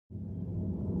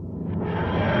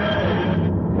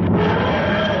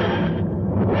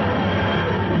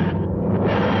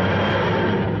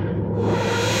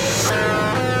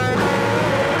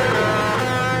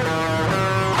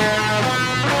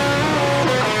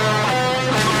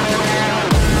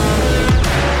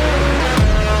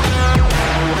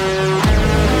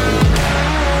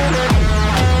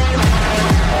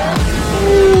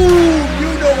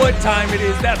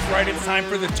is. That's right. It's time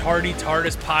for the Tardy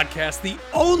TARDIS podcast, the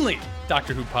only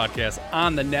Doctor Who podcast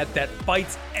on the net that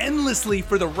fights endlessly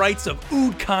for the rights of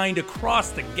Ood kind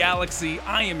across the galaxy.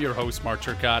 I am your host, Mark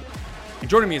Turcotte. And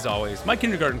joining me as always, my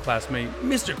kindergarten classmate,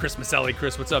 Mr. Chris Maselli.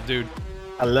 Chris, what's up, dude?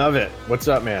 I love it. What's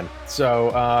up, man? So,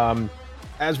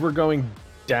 as we're going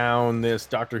down this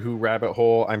Doctor Who rabbit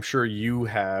hole, I'm sure you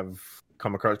have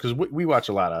come across, because we watch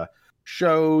a lot of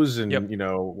shows and,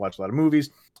 watch a lot of movies.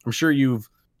 I'm sure you've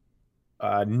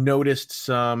noticed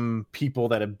some people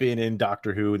that have been in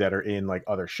Doctor Who that are in like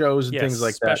other shows and things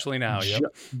like especially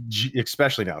that.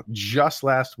 Especially now. Just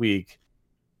last week,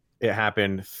 it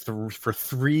happened for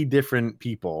three different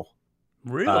people.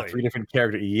 Really? Three different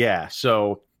characters. Yeah.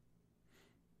 So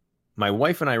my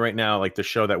wife and I right now, like the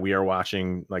show that we are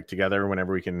watching like together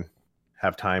whenever we can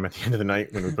have time at the end of the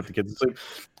night when we put the kids to sleep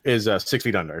is 6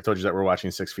 Feet Under. I told you that we're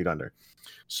watching 6 Feet Under.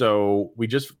 So we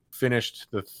just finished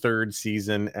the third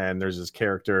season, and there's this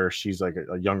character. She's like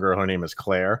a young girl. Her name is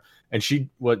Claire, and it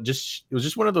was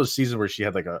just one of those seasons where she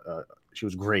had like she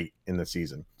was great in the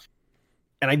season.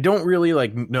 And I don't really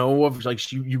like know of like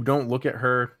you don't look at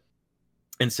her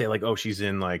and say like, oh, she's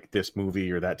in like this movie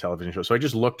or that television show. So I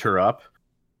just looked her up,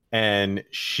 and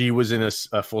she was in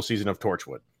a full season of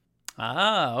Torchwood.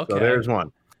 Ah, okay. So there's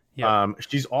one. Yep.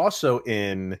 She's also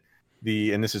in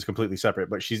and this is completely separate,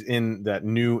 but she's in that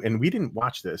new, and we didn't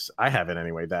watch this. I haven't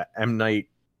anyway. That M. Night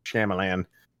Shyamalan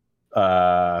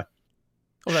that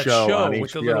show on with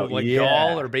HBO. the little like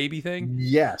doll or baby thing.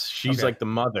 Yes, she's Okay. like the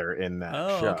mother in that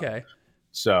show. Okay.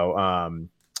 So,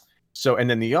 and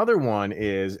then the other one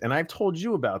is, and I've told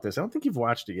you about this. I don't think you've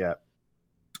watched it yet.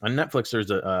 On Netflix, there's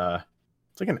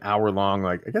it's like an hour long,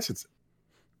 like I guess it's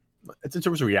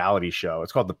a reality show.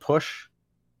 It's called The Push.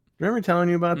 Remember telling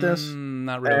you about this?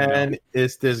 Not really. And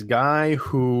it's this guy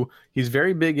he's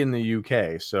very big in the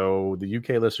UK. So the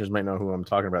UK listeners might know who I'm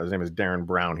talking about. His name is Darren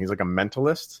Brown. He's like a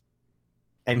mentalist.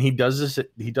 And he does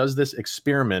this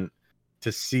experiment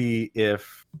to see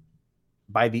if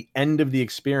by the end of the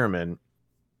experiment,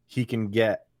 he can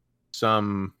get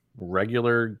some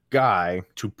regular guy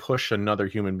to push another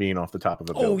human being off the top of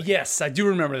a building. Oh, yes. I do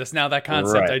remember this now, that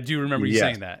concept. Right. I do remember you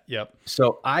saying that. Yep.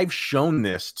 So I've shown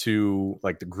this to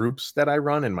like the groups that I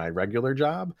run in my regular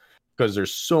job, because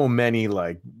there's so many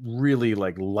like really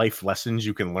like life lessons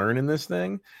you can learn in this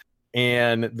thing.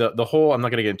 And the whole, I'm not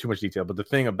going to get into too much detail, but the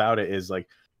thing about it is like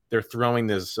they're throwing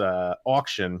this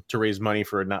auction to raise money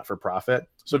for a not-for-profit.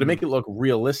 So to make it look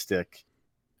realistic,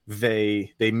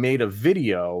 they made a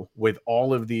video with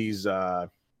all of these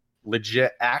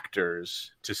legit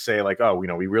actors to say like, oh,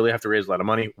 we really have to raise a lot of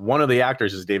money. One of the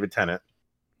actors is David Tennant.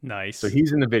 Nice. So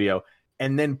he's in the video.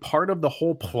 And then part of the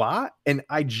whole plot, and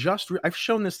I've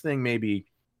shown this thing maybe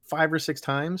 5 or 6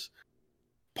 times.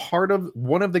 Part of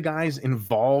one of the guys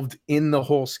involved in the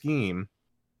whole scheme,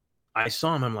 I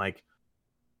saw him. I'm like,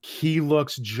 he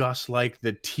looks just like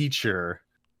the teacher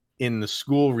in the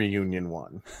school reunion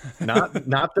one. Not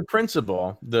the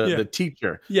principal, the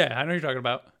teacher. Yeah, I know what you're talking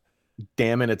about.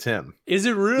 Damn it, it's him. Is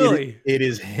it really? It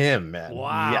is him, man.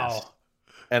 Wow. Yes.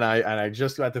 And I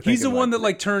just got to think. He's the one that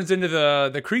like turns into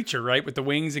the creature, right? With the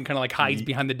wings and kind of like hides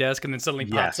behind the desk and then suddenly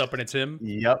pops up and it's him.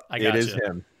 Yep. It is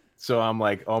him. So I'm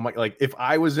like, oh my, like if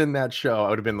I was in that show, I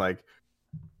would have been like,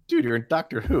 dude, you're in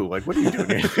Doctor Who. Like, what are you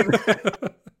doing here?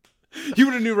 You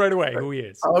would have knew right away who he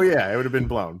is. Oh yeah, it would have been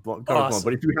blown. Awesome.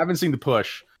 But if you haven't seen The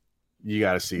Push, you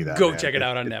got to see that. Go check it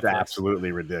out on Netflix. It's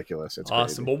absolutely ridiculous. It's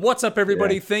awesome. Crazy. Well, what's up,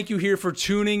 everybody? Yeah. Thank you here for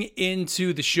tuning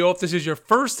into the show. If this is your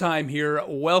first time here,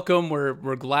 welcome.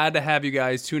 We're glad to have you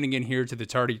guys tuning in here to the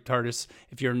Tardy TARDIS.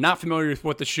 If you're not familiar with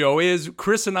what the show is,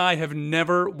 Chris and I have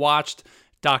never watched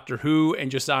Doctor Who,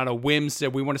 and just on a whim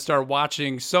said we want to start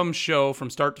watching some show from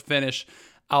start to finish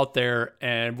out there,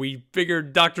 and we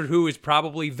figured Doctor Who is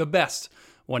probably the best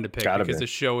one to pick because the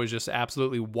show is just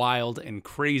absolutely wild and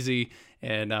crazy.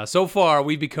 And so far,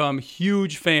 we've become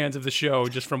huge fans of the show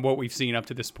just from what we've seen up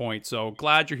to this point. So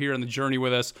glad you're here on the journey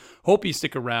with us. Hope you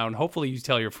stick around. Hopefully you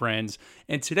tell your friends.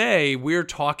 And today we're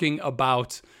talking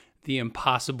about the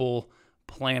Impossible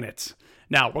Planet.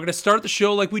 Now, we're going to start the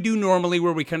show like we do normally,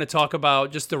 where we kind of talk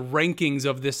about just the rankings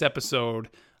of this episode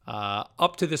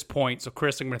up to this point. So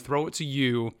Chris, I'm going to throw it to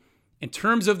you. In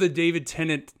terms of the David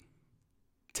Tennant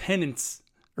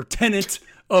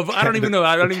of, I don't even know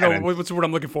what's the word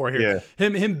I'm looking for here. Yeah.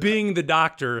 Him being the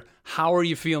Doctor, how are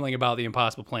you feeling about the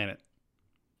Impossible Planet?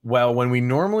 Well, when we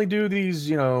normally do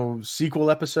these,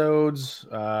 sequel episodes,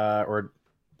 or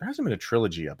there hasn't been a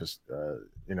trilogy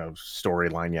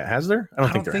storyline yet, has there?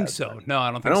 I don't think so. No,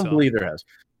 I don't think so. I don't believe there has.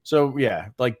 So yeah,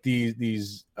 like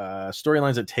these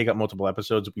storylines that take up multiple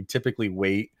episodes, we typically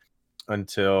wait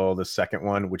until the second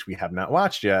one, which we have not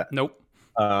watched yet. Nope.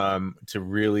 to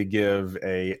really give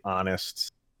a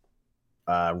honest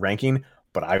ranking.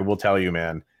 But I will tell you,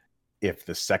 man, if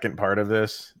the second part of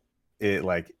this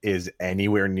is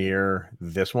anywhere near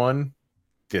this one,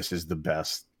 this is the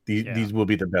best. These will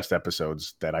be the best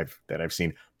episodes that I've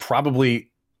seen,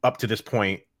 probably up to this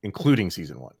point, including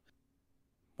season 1.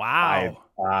 Wow.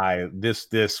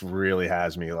 This really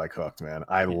has me like hooked, man.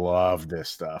 I love this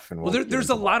stuff. And there's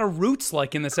a lot of roots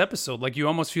like in this episode. Like you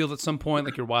almost feel at some point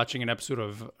like you're watching an episode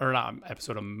of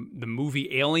the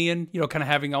movie Alien, kind of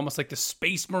having almost like the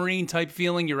Space Marine type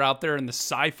feeling. You're out there in the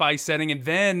sci-fi setting, and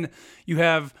then you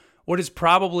have what is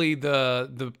probably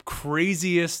the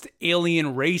craziest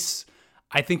alien race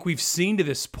I think we've seen to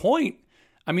this point.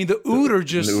 I mean, the Ood are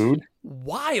just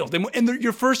wild. And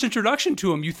your first introduction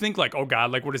to them, you think like, oh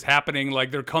God, like what is happening?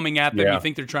 Like they're coming at them. Yeah. You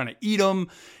think they're trying to eat them.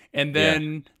 And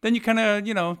then you kind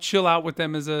of, chill out with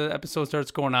them as the episode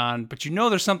starts going on. But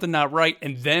there's something not right.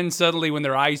 And then suddenly when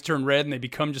their eyes turn red and they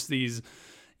become just these,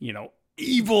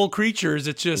 evil creatures,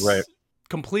 it just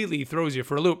completely throws you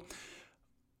for a loop.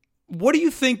 What do you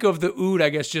think of the Ood, I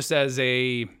guess, just as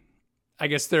their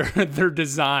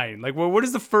design? Like, what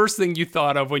is the first thing you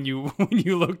thought of when you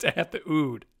looked at the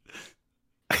Ood?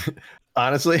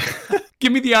 Honestly,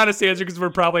 give me the honest answer, because we're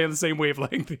probably on the same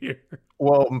wavelength here.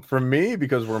 Well, for me,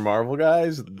 because we're Marvel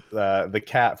guys, the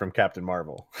cat from Captain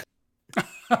Marvel.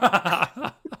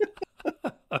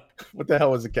 What the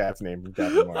hell was the cat's name from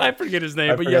Captain Marvel? I forget his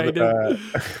name, but he did.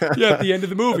 At the end of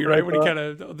the movie, right, when he kind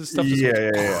of the stuff.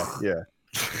 Yeah.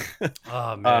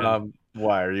 Oh man.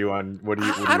 Why are you on? What do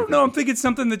you? I don't know. I'm thinking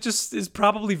something that just is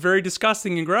probably very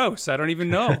disgusting and gross. I don't even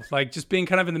know. Like just being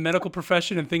kind of in the medical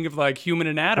profession and think of like human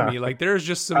anatomy. Like there's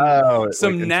just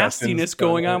some nastiness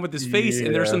going on with his face,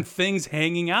 and there's some things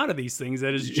hanging out of these things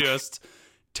that is just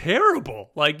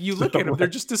terrible. Like you look at them, they're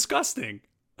just disgusting.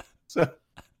 So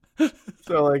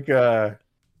like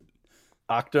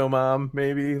Octomom,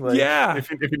 maybe? Like,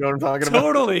 if you know what I'm talking about.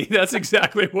 Totally. That's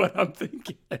exactly what I'm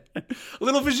thinking. A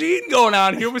little vagine going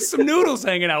on here with some noodles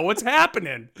hanging out. What's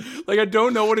happening? Like, I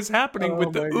don't know what is happening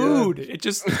with the Ood. It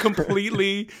just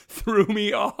completely threw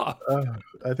me off.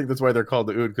 I think that's why they're called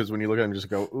the Ood, because when you look at them, you just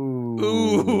go, ooh.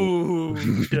 Ooh.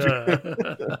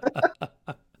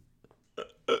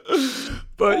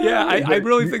 But yeah, I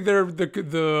really think they're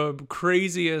the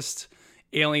craziest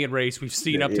alien race we've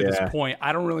seen up to this point.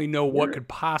 I don't really know what could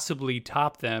possibly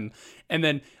top them. And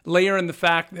then layer in the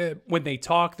fact that when they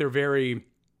talk, they're very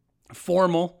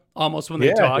formal almost when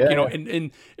they talk,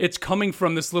 and it's coming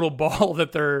from this little ball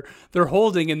that they're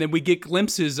holding. And then we get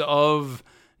glimpses of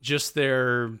just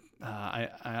their, I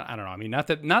don't know. I mean,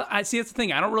 I see, that's the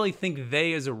thing. I don't really think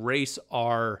they as a race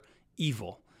are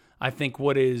evil. I think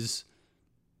what is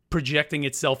projecting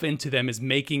itself into them is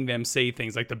making them say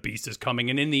things like the beast is coming.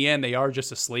 And in the end, they are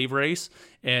just a slave race.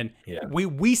 And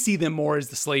we see them more as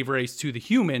the slave race to the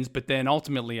humans, but then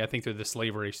ultimately I think they're the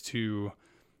slave race to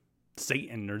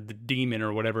Satan or the demon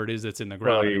or whatever it is that's in the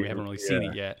ground. We haven't really seen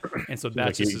it yet. And so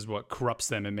that just is what corrupts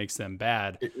them and makes them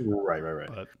bad. Right.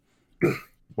 But,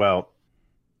 well,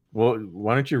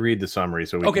 why don't you read the summary?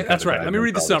 Okay, that's right. Let me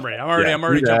read the summary. I'm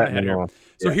already jumping ahead here.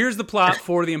 So here's the plot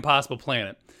for The Impossible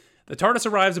Planet. The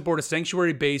TARDIS arrives aboard a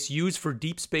sanctuary base used for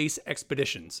deep space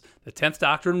expeditions. The 10th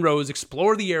Doctor and Rose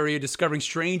explore the area, discovering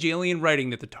strange alien writing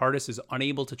that the TARDIS is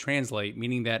unable to translate,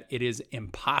 meaning that it is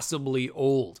impossibly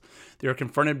old. They are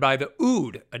confronted by the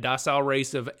Ood, a docile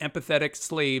race of empathetic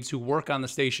slaves who work on the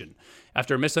station.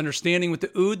 After a misunderstanding with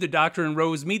the Ood, the Doctor and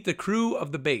Rose meet the crew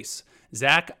of the base: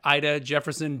 Zach, Ida,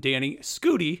 Jefferson, Danny,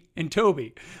 Scooty, and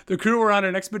Toby. The crew are on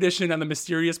an expedition on the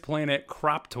mysterious planet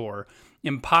Croptor,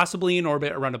 impossibly in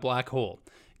orbit around a black hole.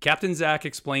 Captain Zach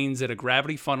explains that a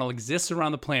gravity funnel exists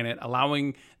around the planet,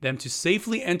 allowing them to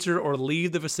safely enter or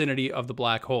leave the vicinity of the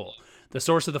black hole. The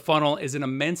source of the funnel is an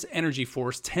immense energy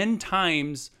force 10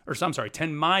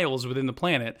 miles within the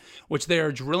planet, which they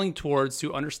are drilling towards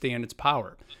to understand its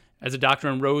power. As the Doctor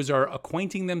and Rose are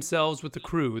acquainting themselves with the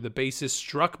crew, the base is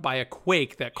struck by a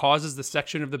quake that causes the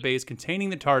section of the base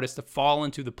containing the TARDIS to fall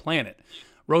into the planet.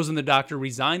 Rose and the Doctor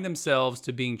resign themselves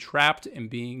to being trapped and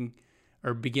begin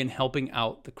helping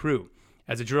out the crew.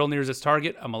 As the drill nears its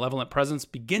target, a malevolent presence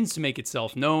begins to make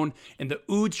itself known, and the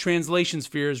Ood's translation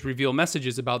spheres reveal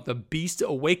messages about the beast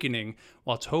awakening,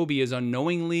 while Toby is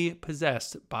unknowingly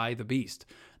possessed by the beast.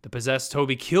 The possessed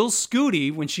Toby kills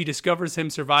Scooty when she discovers him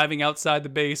surviving outside the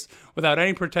base without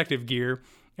any protective gear,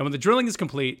 and when the drilling is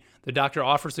complete, the Doctor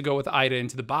offers to go with Ida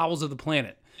into the bowels of the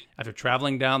planet. After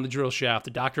traveling down the drill shaft,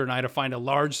 the Doctor and Ida find a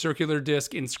large circular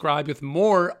disc inscribed with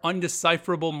more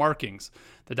undecipherable markings.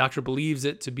 The Doctor believes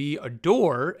it to be a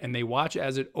door, and they watch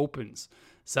as it opens.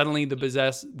 Suddenly, the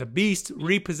beast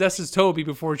repossesses Toby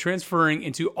before transferring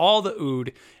into all the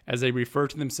Ood, as they refer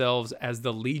to themselves as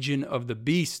the Legion of the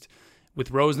Beast.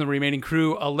 With Rose and the remaining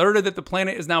crew alerted that the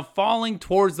planet is now falling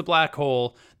towards the black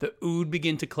hole, the Ood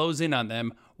begin to close in on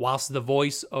them, whilst the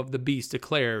voice of the beast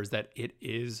declares that it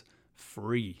is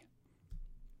free.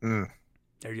 There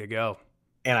you go.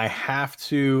 And I have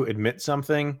to admit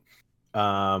something.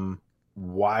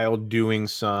 While doing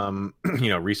some,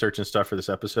 research and stuff for this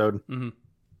episode,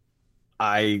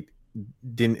 I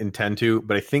didn't intend to,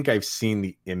 but I think I've seen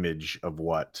the image of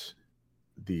what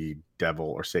the devil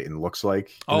or Satan looks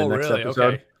like in the next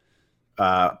episode.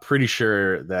 Okay. Pretty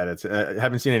sure that it's.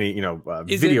 Haven't seen any,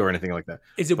 video or anything like that.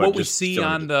 Is it what we see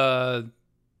on the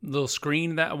little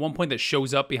screen that at one point that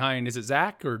shows up behind? Is it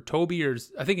Zach or Toby or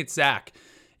I think it's Zach?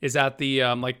 Is at the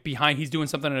behind? He's doing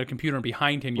something on a computer, and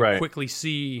behind him, you quickly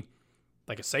see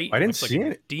like a Satan. I didn't see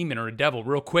a demon or a devil,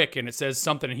 real quick, and it says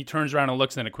something, and he turns around and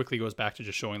looks, and then it quickly goes back to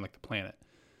just showing like the planet.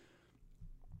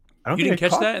 You didn't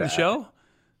catch that in the show?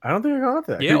 I don't think I got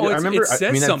that. Yeah, it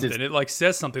says something. It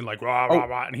says something like rah, rah,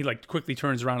 rah, and he like quickly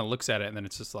turns around and looks at it, and then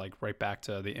it's just like right back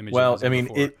to the image. Well, I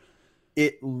mean,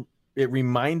 it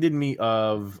reminded me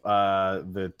of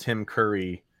the Tim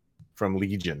Curry from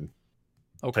Legion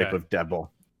type of devil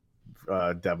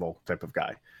type of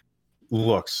guy.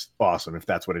 Looks awesome if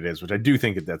that's what it is, which I do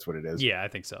think that's what it is. Yeah, I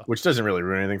think so. Which doesn't really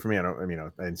ruin anything for me. I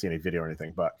didn't see any video or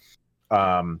anything, but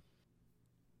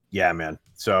yeah, man.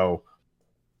 So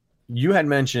you had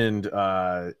mentioned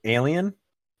Alien,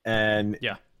 and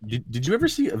yeah, did you ever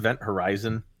see Event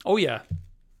Horizon? Oh yeah,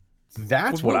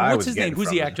 that's what I was. What's his name? Who's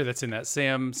the actor that's in that?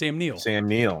 Sam Neill. Sam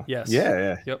Neill. Yes.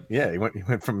 Yeah. Yep. Yeah. He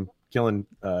went from killing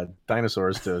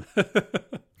dinosaurs to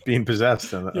being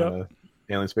possessed on an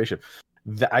alien spaceship.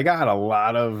 I got a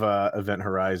lot of Event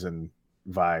Horizon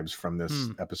vibes from this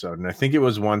episode, and I think it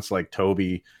was once like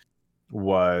Toby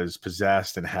was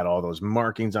possessed and had all those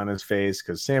markings on his face,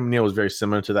 because Sam Neill was very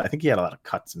similar to that. I think he had a lot of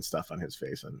cuts and stuff on his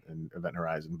face in Event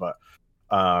Horizon, but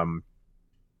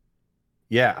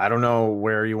yeah, I don't know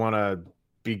where you want to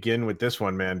begin with this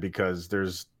one, man, because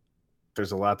there's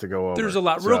a lot to go over. There's a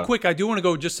lot. Real quick, I do want to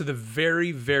go just to the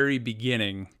very, very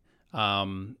beginning.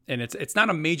 And it's not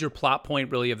a major plot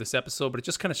point really of this episode, but it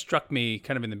just kind of struck me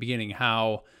kind of in the beginning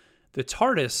how the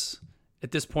TARDIS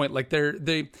at this point, like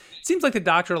it seems like the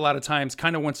Doctor a lot of times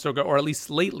kind of wants to go, or at least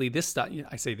lately,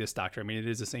 I say this Doctor, I mean, it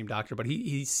is the same Doctor, but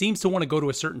he seems to want to go to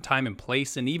a certain time and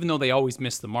place. And even though they always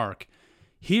miss the mark,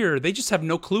 here, they just have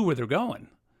no clue where they're going.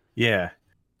 Yeah.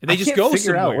 And they just go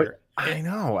somewhere. I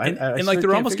know. And like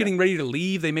they're almost getting ready to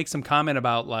leave. They make some comment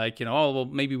about like, oh, well,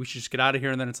 maybe we should just get out of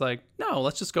here. And then it's like, no,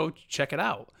 let's just go check it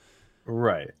out.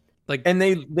 Right. Like, and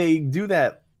they do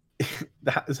that.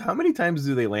 How many times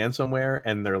do they land somewhere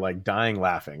and they're like dying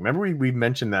laughing? Remember we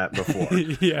mentioned that before.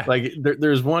 Yeah. Like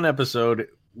there's one episode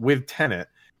with Tenet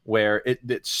where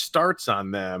it starts on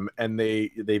them and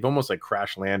they've almost like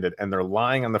crash landed and they're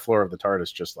lying on the floor of the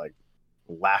TARDIS just like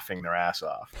laughing their ass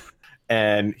off.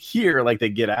 And here, like, they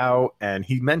get out, and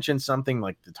he mentioned something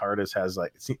like the TARDIS has,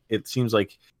 like, it seems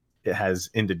like it has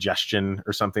indigestion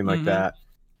or something like that.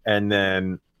 And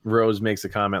then Rose makes a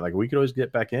comment like, we could always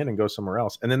get back in and go somewhere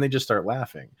else. And then they just start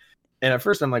laughing. And at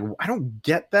first I'm like, I don't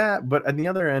get that. But on the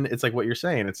other end, it's like what you're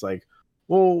saying. It's like,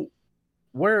 well,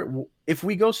 if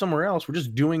we go somewhere else, we're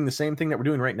just doing the same thing that we're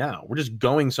doing right now. We're just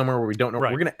going somewhere where we don't know.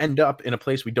 Right. We're going to end up in a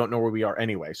place we don't know where we are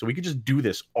anyway. So we could just do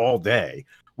this all day.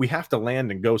 We have to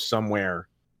land and go somewhere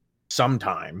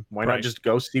sometime. Why not just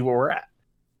go see where we're at?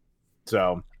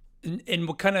 So, and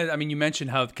what kind of, I mean, you mentioned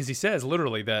how, because he says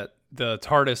literally that the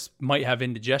TARDIS might have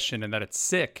indigestion and that it's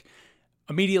sick.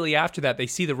 Immediately after that, they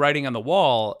see the writing on the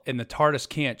wall and the TARDIS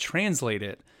can't translate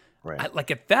it. Right. Like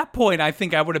at that point, I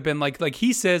think I would have been like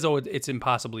he says, oh, it's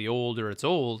impossibly old or it's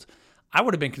old. I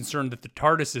would have been concerned that the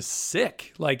TARDIS is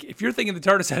sick. Like if you're thinking the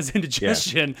TARDIS has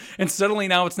indigestion and suddenly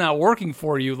now it's not working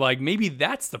for you, like maybe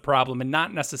that's the problem and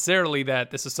not necessarily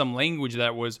that this is some language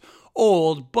that was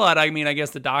old. But I mean, I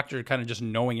guess the Doctor kind of just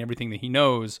knowing everything that he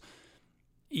knows,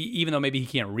 even though maybe he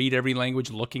can't read every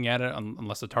language, looking at it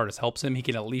unless the TARDIS helps him, he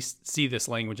can at least see this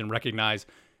language and recognize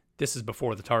this is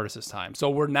before the TARDIS's time. So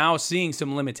we're now seeing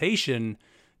some limitation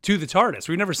to the TARDIS.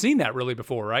 We've never seen that really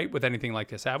before, right? With anything like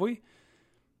this, have we?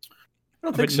 I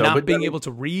don't think so. Not being able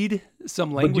to read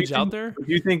some language out there. Do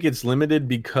you think it's limited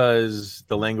because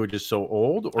the language is so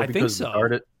old, or because the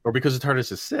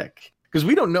TARDIS is sick? Because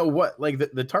we don't know what, like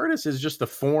the TARDIS is just the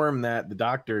form that the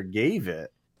Doctor gave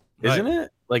it, isn't it?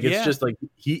 Like it's just like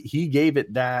he gave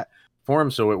it that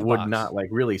form so it would not like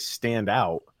really stand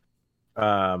out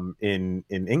in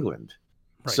England.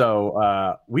 Right.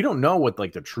 So we don't know what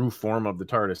like the true form of the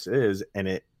TARDIS is, and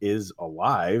it is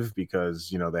alive because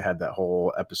they had that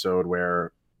whole episode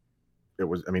where it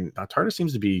was. I mean, TARDIS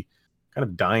seems to be kind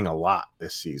of dying a lot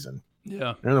this season.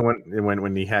 Yeah.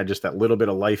 When he had just that little bit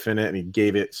of life in it, and he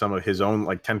gave it some of his own,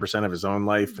 like 10% of his own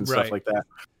life and stuff like that.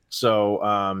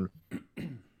 So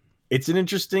it's an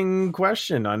interesting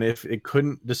question on if it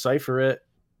couldn't decipher it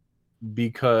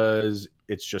because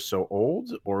it's just so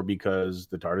old, or because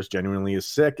the TARDIS genuinely is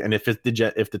sick. And if the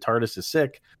TARDIS is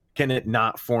sick, can it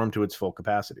not form to its full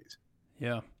capacities?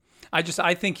 Yeah. I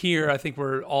think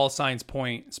where all signs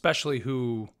point, especially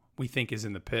who we think is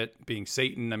in the pit, being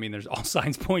Satan. I mean, there's all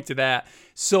signs point to that.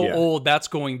 So old, that's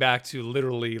going back to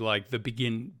literally like the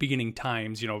beginning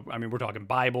times. I mean, we're talking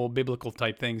biblical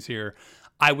type things here.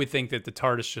 I would think that the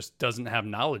TARDIS just doesn't have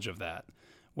knowledge of that.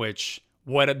 Which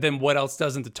what else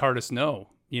doesn't the TARDIS know?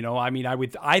 I mean,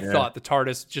 I thought the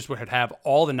TARDIS just would have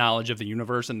all the knowledge of the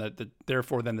universe, and that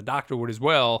therefore then the Doctor would as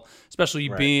well, especially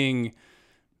being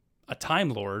a Time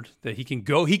Lord, that he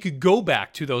could go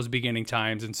back to those beginning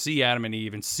times and see Adam and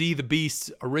Eve and see the beasts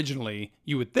originally,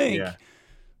 you would think.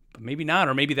 But maybe not,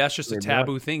 or maybe that's just a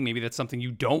taboo thing. Maybe that's something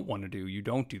you don't want to do. You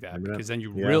don't do that because then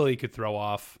you really could throw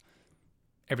off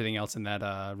everything else in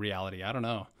that reality. I don't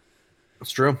know.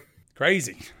 It's true.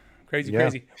 Crazy.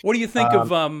 What do you think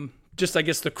of just, I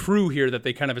guess, the crew here that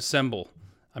they kind of assemble?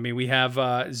 I mean, we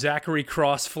have Zachary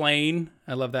Cross Flane.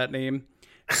 I love that name.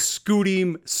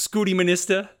 Scooty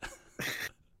Manista.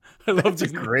 I love That's a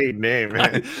great name,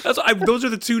 man. Those are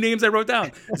the two names I wrote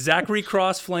down: Zachary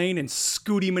Cross Flane and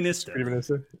Scooty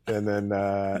Manista. And then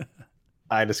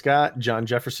Ida Scott, John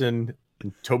Jefferson,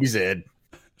 and Toby Zed.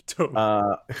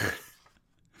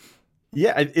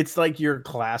 Yeah, it's like your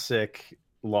classic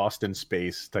Lost in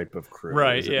Space type of crew,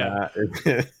 right? Yeah.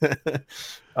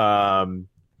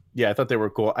 Yeah, I thought they were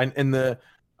cool. And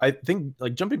I think,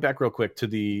 like, jumping back real quick to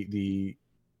the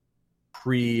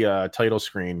pre-title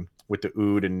screen with the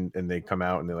Ood, and they come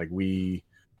out and they're like, what do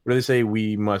they say?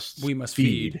 We must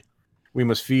feed. We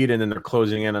must feed, and then they're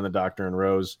closing in on the Doctor and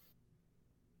Rose.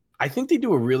 I think they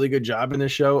do a really good job in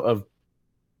this show of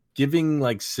giving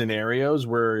like scenarios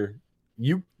where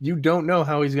you don't know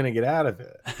how he's going to get out of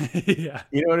it. Yeah.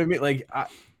 You know what I mean? Like,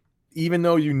 even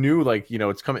though you knew, like,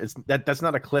 it's coming, that's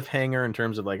not a cliffhanger in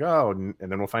terms of like, oh, and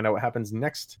then we'll find out what happens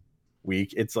next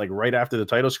week. It's like right after the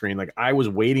title screen. Like, I was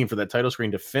waiting for that title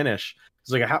screen to finish.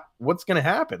 It's like, what's going to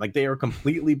happen? Like, they are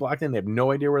completely blocked in. They have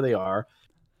no idea where they are.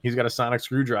 He's got a sonic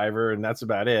screwdriver, and that's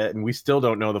about it. And we still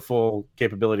don't know the full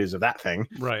capabilities of that thing.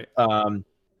 Right.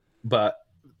 But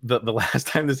the last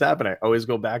time this happened, I always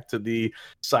go back to the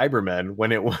Cybermen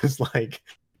when it was like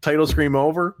title screen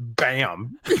over,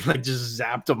 bam, like just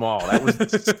zapped them all. That was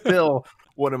still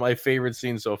one of my favorite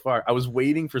scenes so far. I was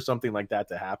waiting for something like that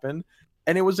to happen,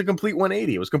 and it was a complete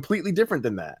 180. It was completely different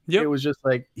than that. Yep. It was just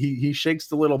like he shakes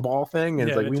the little ball thing, and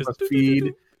it's like, we must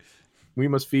feed. We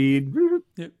must feed.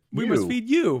 Yeah. We must feed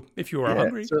you if you are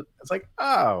hungry. So it's like,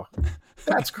 oh,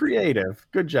 that's creative.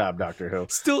 Good job, Doctor Who.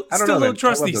 Still don't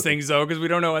trust these things though, because we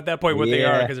don't know at that point what they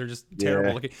are, because they're just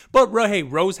terrible looking. But hey,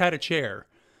 Rose had a chair,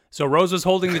 so Rose was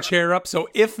holding the chair up. So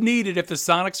if needed, if the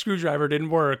sonic screwdriver didn't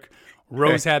work,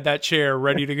 Rose had that chair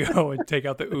ready to go and take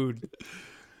out the Ood.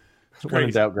 When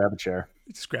in doubt, grab a chair.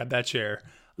 Just grab that chair.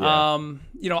 Yeah.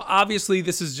 Obviously,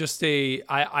 this is just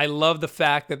I love the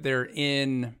fact that they're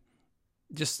in.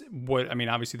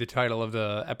 Obviously the title of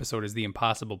the episode is The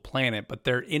Impossible Planet, but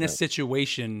they're in a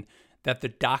situation that the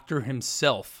Doctor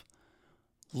himself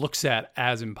looks at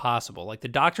as impossible. Like, the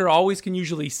Doctor always can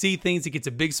usually see things. He gets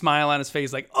a big smile on his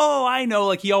face, like, oh, I know.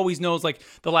 Like, he always knows. Like,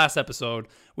 the last episode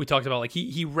we talked about, like,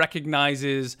 he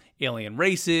recognizes alien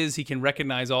races. He can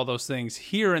recognize all those things.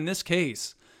 Here in this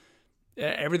case,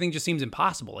 everything just seems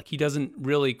impossible. Like, he doesn't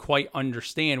really quite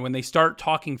understand when they start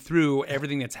talking through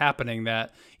everything that's happening,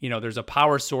 that, there's a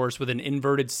power source with an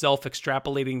inverted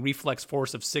self-extrapolating reflex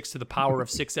force of 6 to the power of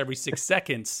 6 every 6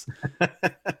 seconds.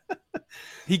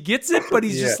 He gets it, but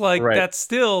he's just like, that's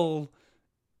still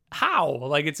how?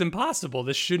 Like, it's impossible.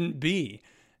 This shouldn't be,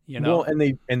 Well,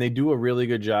 and they do a really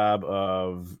good job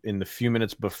of, in the few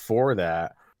minutes before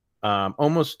that,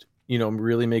 almost,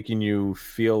 really making you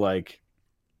feel like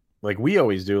we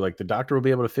always do, like the Doctor will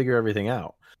be able to figure everything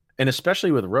out. And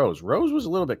especially with Rose. Rose was a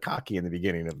little bit cocky in the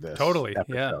beginning of this. Totally,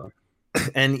 episode. Yeah.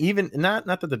 And even, not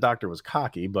that the Doctor was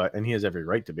cocky, and he has every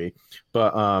right to be,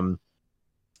 but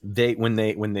when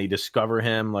they discover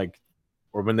him, like,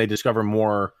 or when they discover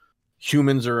more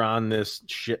humans are on this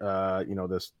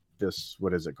this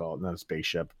what is it called? Not a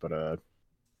spaceship, but I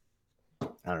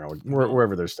don't know,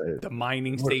 wherever they're staying. The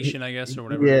mining station, I guess, or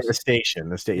whatever. Yeah, the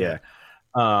station. Yeah.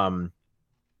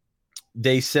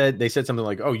 they said something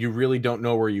like, "Oh, you really don't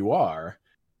know where you are,"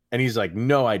 and he's like,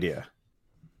 "No idea.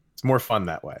 It's more fun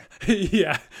that way."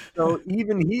 Yeah. So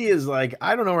even he is like,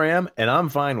 "I don't know where I am," and I'm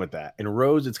fine with that. And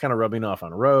Rose, it's kind of rubbing off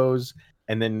on Rose,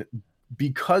 and then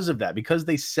because of that, because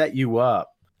they set you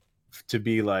up to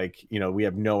be like, we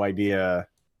have no idea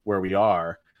where we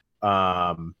are.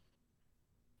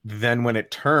 Then when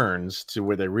it turns to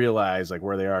where they realize like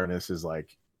where they are, and this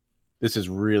is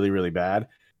really, really bad.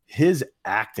 His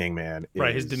acting, man,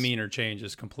 right. His demeanor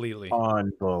changes completely.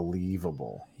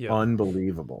 Unbelievable. Yep.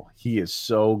 Unbelievable. He is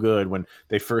so good when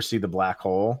they first see the black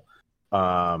hole.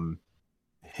 The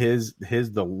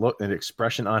look and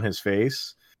expression on his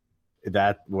face,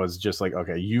 that was just like,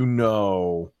 okay,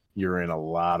 you're in a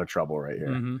lot of trouble right here.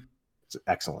 Mm-hmm. It's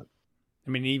excellent. I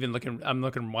mean,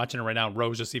 watching it right now.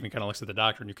 Rose just even kind of looks at the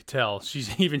doctor, and you could tell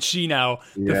she now,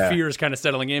 the fear is kind of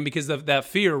settling in because that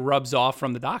fear rubs off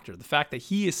from the doctor. The fact that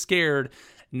he is scared,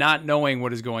 not knowing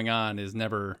what is going on, is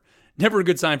never a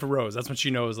good sign for Rose. That's when she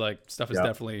knows like stuff is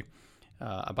definitely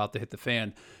about to hit the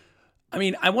fan. I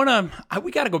mean,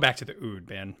 we got to go back to the Ood,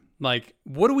 man. Like,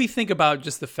 what do we think about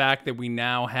just the fact that we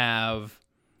now have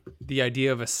the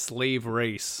idea of a slave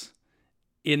race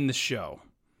in the show?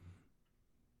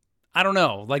 I don't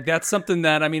know. Like, that's something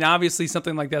that, I mean, obviously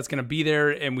something like that's going to be there,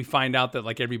 and we find out that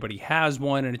like everybody has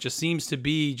one, and it just seems to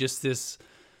be just this,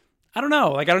 I don't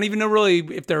know. Like, I don't even know really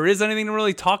if there is anything to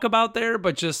really talk about there,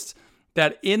 but just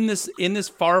that in this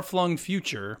far-flung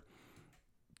future,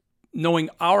 knowing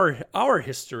our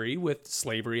history with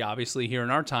slavery, obviously here in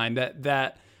our time,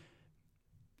 that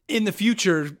in the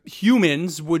future,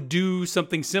 humans would do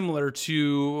something similar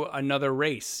to another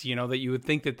race, that you would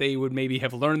think that they would maybe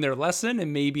have learned their lesson,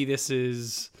 and maybe this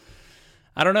is,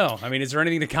 I don't know. I mean, is there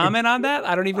anything to comment on that?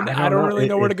 I don't really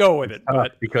know where to go with it.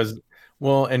 But because,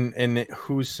 well, and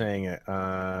who's saying it?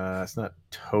 It's not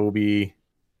Toby.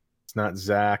 It's not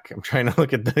Zach. I'm trying to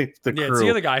look at the crew. Yeah, it's the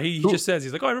other guy. He just says,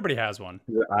 he's like, oh, everybody has one.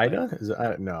 Is it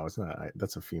Ida? No, it's not.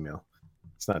 That's a female.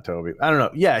 It's not Toby. I don't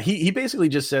know. Yeah, he basically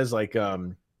just says like,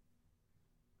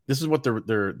 this is what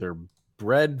they're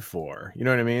bred for. You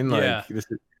know what I mean? Like,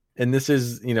 this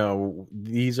is,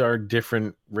 these are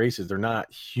different races. They're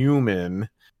not human.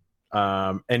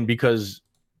 And because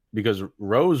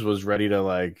Rose was ready to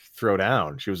like throw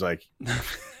down, she was like,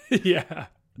 yeah,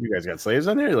 you guys got slaves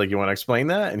on there? Like, you want to explain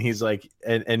that? And he's like,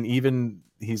 and even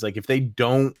he's like, if they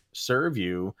don't serve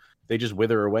you, they just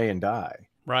wither away and die.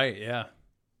 Right. Yeah.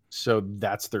 So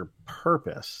that's their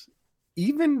purpose.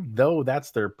 Even though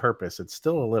that's their purpose, it's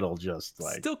still a little just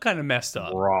like still kind of messed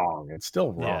up. Wrong. It's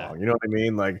still wrong. Yeah. You know what I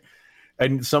mean? Like,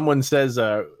 and someone says,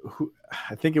 I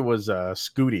think it was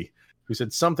Scooty who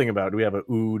said something about, do we have a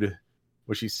Ood?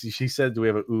 Well, she said, do we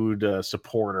have a Ood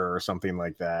supporter or something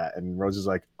like that? And Rose is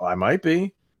like, oh, I might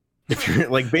be. If you're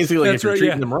like, basically, if you're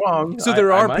treating them wrong. So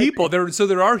there are people there. So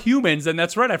there are humans, and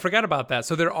that's right. I forgot about that.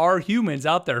 So there are humans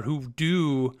out there who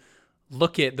do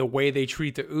look at the way they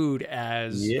treat the Ood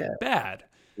as bad.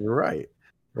 Right.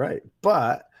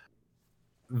 But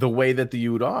the way that the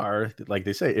Ood are, like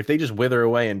they say, if they just wither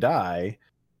away and die,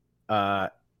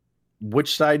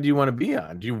 which side do you want to be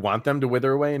on? Do you want them to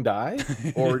wither away and die?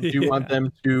 Or do you want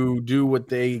them to do what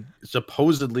they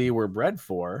supposedly were bred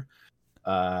for,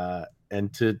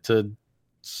 and to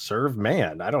serve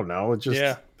man? I don't know. It's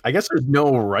just, I guess there's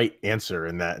no right answer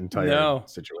in that entire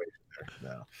situation.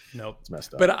 No. Nope. It's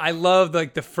messed up. But I love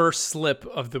like the first slip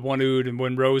of the one Ood, and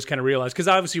when Rose kind of realized, because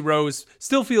obviously Rose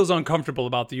still feels uncomfortable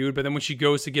about the Ood, but then when she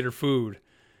goes to get her food,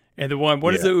 and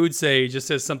what does the Ood say? He just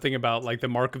says something about like the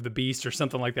mark of the beast or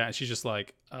something like that. And she's just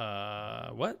like,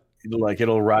 what? Like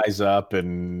it'll rise up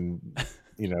and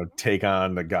take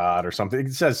on the god or something.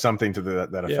 It says something to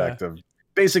that effect of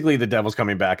basically the devil's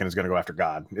coming back and is going to go after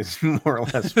God. Is more or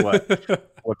less what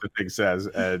the thing says.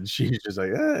 And she's just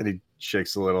like, and he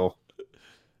shakes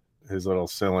his little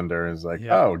cylinder and is like,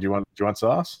 oh, do you want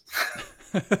sauce?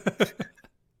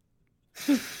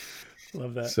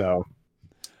 Love that. So,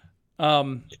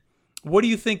 what do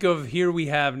you think of here we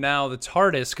have now the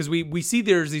TARDIS? Because we see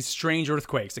there's these strange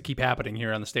earthquakes that keep happening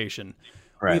here on the station.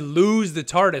 Right. We lose the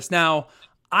TARDIS. Now,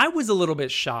 I was a little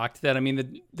bit shocked that, I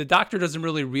mean, the Doctor doesn't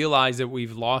really realize that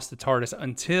we've lost the TARDIS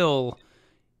until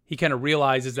he kind of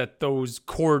realizes that those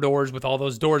corridors with all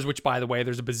those doors, which, by the way,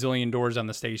 there's a bazillion doors on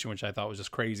the station, which I thought was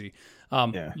just crazy.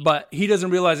 But he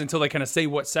doesn't realize until they kind of say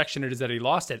what section it is that he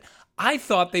lost it. I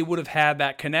thought they would have had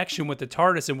that connection with the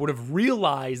TARDIS and would have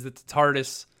realized that the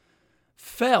TARDIS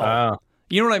fell.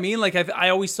 You know what I mean? Like, I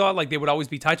always thought like they would always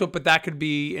be tied to it, but that could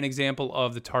be an example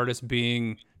of the TARDIS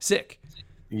being sick.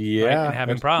 Yeah. Right? And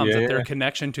having problems. That their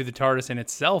connection to the TARDIS in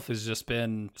itself has just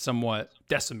been somewhat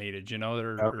decimated,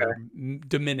 or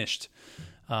diminished.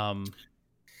 I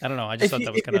don't know. I just thought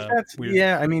that was kind If of that's weird.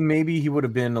 yeah, I mean, maybe he would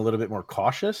have been a little bit more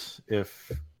cautious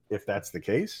if that's the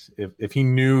case. If he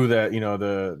knew that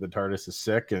the TARDIS is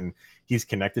sick and he's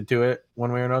connected to it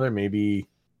one way or another, maybe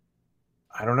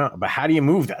I don't know. But how do you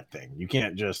move that thing? You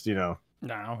can't just No,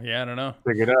 yeah, I don't know.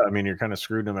 pick it up. I mean, you're kind of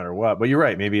screwed no matter what. But you're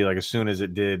right. Maybe like as soon as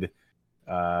it did,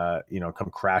 come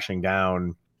crashing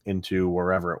down into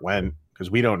wherever it went,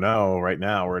 because we don't know right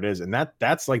now where it is, and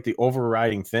that's like the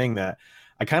overriding thing that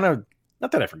I kind of,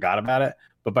 not that I forgot about it,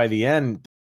 but by the end.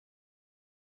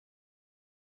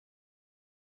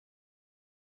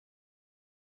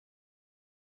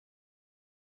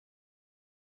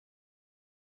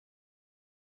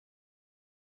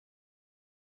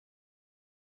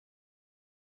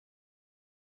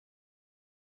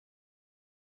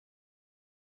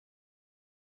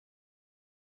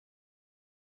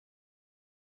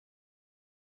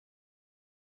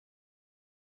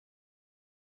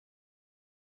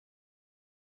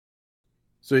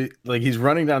 So like he's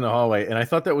running down the hallway, and I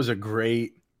thought that was a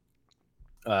great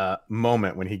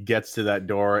moment when he gets to that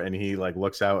door and he like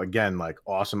looks out again, like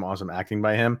awesome acting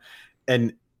by him.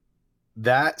 And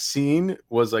that scene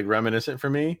was like reminiscent for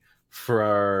me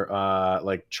for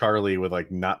like Charlie with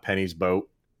like Not Penny's boat,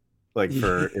 like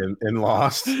for in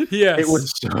Lost. Yes.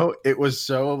 It was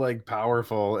so like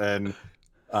powerful, and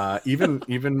even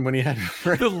when he had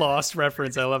the Lost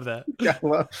reference, I love that. yeah,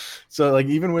 well, so like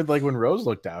even with like when Rose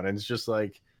looked down, and it's just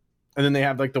like, and then they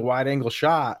have like the wide angle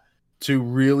shot to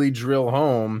really drill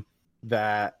home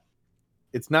that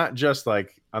it's not just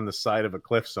like on the side of a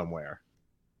cliff somewhere.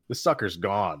 The sucker's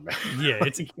gone, man. Yeah,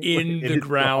 it's in the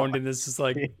ground, and this is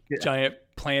like giant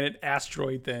planet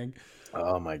asteroid thing.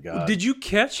 Oh my god! Did you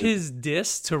catch his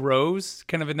diss to Rose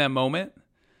kind of in that moment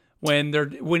when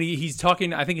he's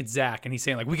talking? I think it's Zach, and he's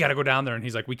saying like, "We got to go down there," and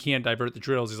he's like, "We can't divert the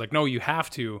drills." He's like, "No, you have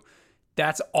to.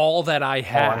 That's all that I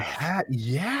have."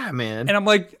 Yeah, man. And I'm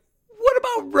like, what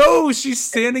about Rose? She's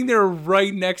standing there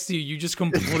right next to you. You just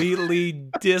completely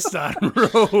dissed on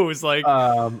Rose. Like,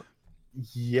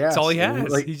 yes, that's all he has.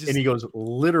 Like, and he goes,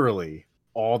 literally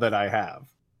all that I have.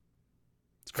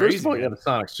 It's crazy. First of all, you have a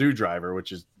sonic screwdriver,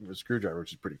 which is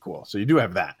pretty cool. So you do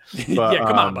have that. But, yeah,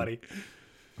 come on, buddy.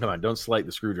 Come on, don't slight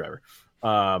the screwdriver.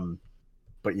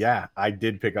 But yeah, I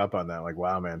did pick up on that. Like,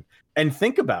 wow, man. And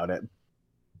think about it.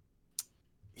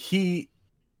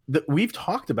 We've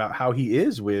talked about how he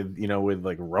is with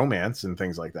like romance and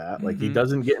things like that. Like he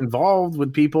doesn't get involved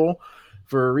with people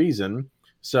for a reason.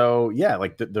 So yeah,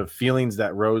 like the feelings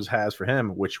that Rose has for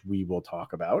him, which we will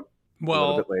talk about a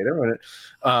little bit later when it,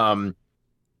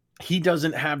 he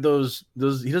doesn't have those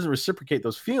he doesn't reciprocate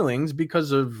those feelings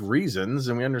because of reasons,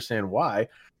 and we understand why.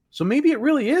 So maybe it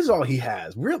really is all he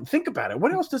has. Think about it.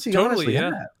 What else does he honestly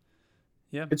have?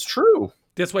 Yeah, it's true.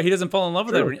 That's why he doesn't fall in love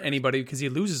with anybody, because he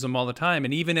loses them all the time.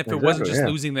 And even if it wasn't just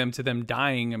losing them to them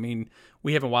dying, I mean,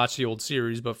 we haven't watched the old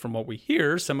series, but from what we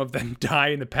hear, some of them die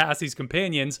in the past, these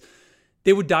companions,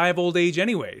 they would die of old age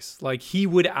anyways. Like he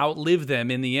would outlive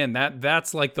them in the end.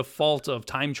 That's like the fault of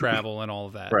time travel and all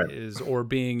of that or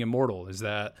being immortal, is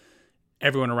that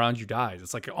everyone around you dies.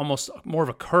 It's like almost more of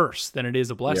a curse than it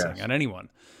is a blessing on anyone.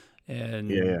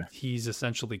 And he's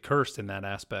essentially cursed in that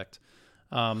aspect.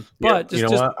 But what?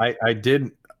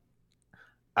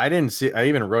 I didn't see. I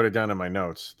even wrote it down in my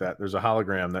notes that there's a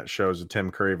hologram that shows a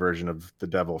Tim Curry version of the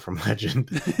devil from Legend.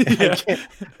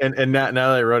 And now that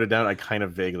I wrote it down, I kind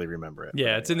of vaguely remember it.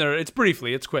 Yeah, it's in there. It's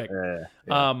briefly. It's quick.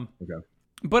 Okay.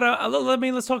 But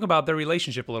let's talk about their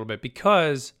relationship a little bit,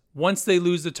 because once they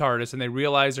lose the TARDIS and they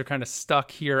realize they're kind of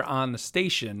stuck here on the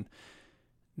station,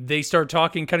 they start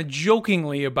talking kind of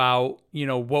jokingly about,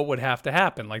 what would have to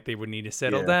happen. Like they would need to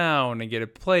settle down and get a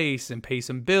place and pay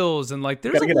some bills. And like,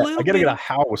 I gotta get a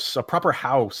house, a proper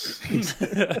house.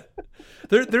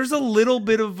 there's a little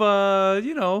bit of, I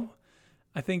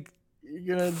think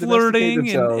flirting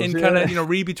and kind of,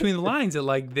 read between the lines that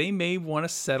like they may want to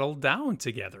settle down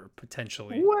together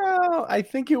potentially. Well, I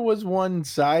think it was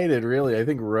one-sided, really. I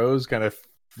think Rose kind of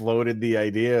floated the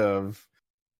idea of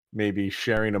maybe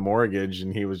sharing a mortgage,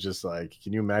 and he was just like,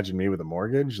 can you imagine me with a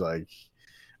mortgage? Like,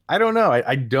 I don't know.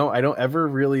 I don't ever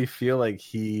really feel like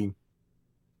he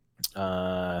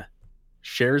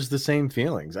shares the same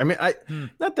feelings. I mean,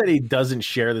 not that he doesn't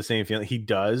share the same feeling, he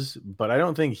does, but I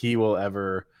don't think he will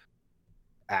ever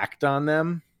act on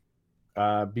them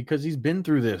because he's been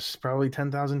through this probably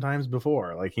 10,000 times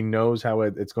before. Like he knows how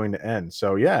it's going to end.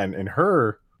 So yeah, and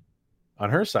on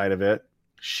her side of it,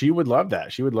 she would love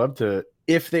that. She would love to,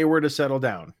 if they were to settle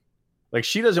down. Like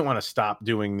she doesn't want to stop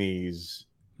doing these,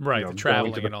 the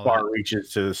traveling to the and all far that.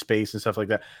 reaches to the space and stuff like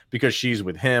that, because she's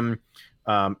with him.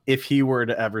 If he were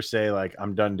to ever say like,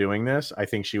 I'm done doing this, I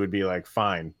think she would be like,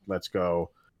 fine, let's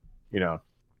go,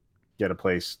 get a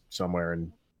place somewhere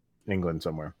in England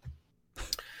somewhere.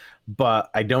 But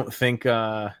I don't think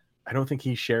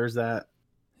he shares that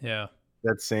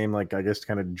same, like, I guess,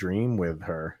 kind of dream with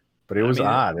her. But it was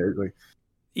odd.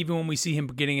 Even when we see him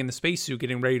getting in the spacesuit,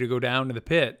 getting ready to go down to the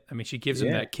pit, I mean, she gives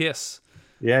him that kiss.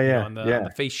 On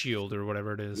the face shield or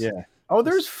whatever it is. Yeah. Oh,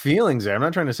 there's feelings there. I'm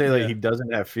not trying to say like he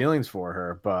doesn't have feelings for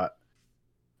her, but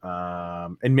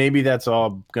and maybe that's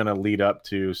all gonna lead up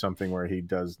to something where he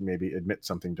does maybe admit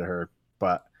something to her,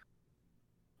 but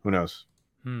who knows?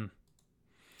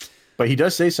 But he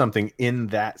does say something in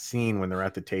that scene when they're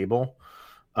at the table,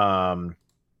 about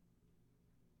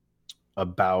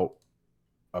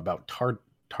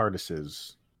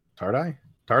TARDISes.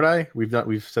 Tardai?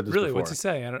 We've said this really before. What's he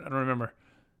say? I don't remember.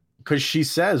 Because she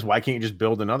says, why can't you just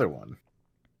build another one?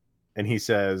 And he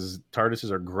says, TARDISes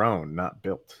are grown, not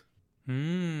built.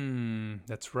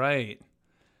 That's right.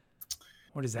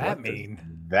 What does that mean?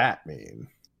 That mean?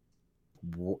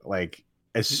 Like,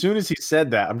 as soon as he said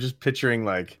that, I'm just picturing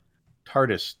like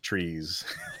TARDIS trees.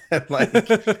 Like,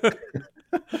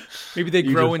 maybe they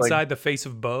grow inside the face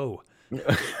of Bo.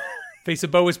 Face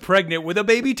of Bo is pregnant with a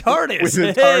baby TARDIS. With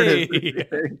a TARDIS.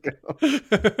 There you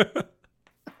go.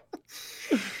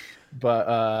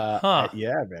 But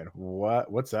yeah, man,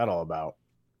 what's that all about?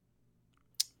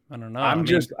 I don't know.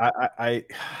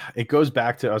 It goes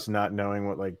back to us not knowing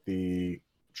what like the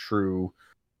true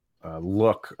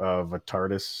look of a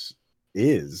TARDIS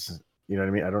is. You know what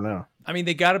I mean? I don't know. I mean,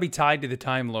 they got to be tied to the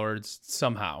Time Lords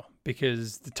somehow,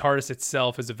 because the TARDIS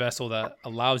itself is a vessel that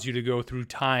allows you to go through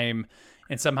time,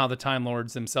 and somehow the Time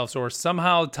Lords themselves, or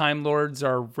somehow Time Lords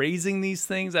are raising these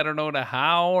things. I don't know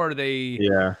how are they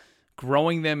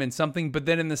growing them in something. But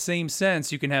then in the same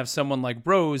sense, you can have someone like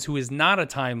Rose, who is not a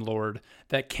Time Lord,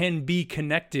 that can be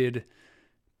connected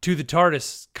to the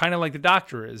TARDIS, kind of like the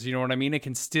Doctor is. You know what I mean? It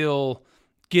can still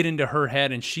get into her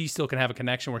head, and she still can have a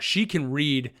connection where she can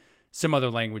read some other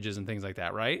languages and things like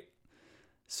that, right?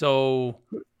 So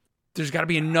there's got to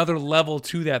be another level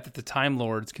to that the Time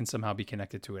Lords can somehow be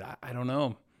connected to it. I don't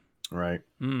know. Right.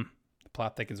 The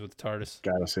plot thickens with the TARDIS.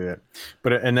 Gotta see it.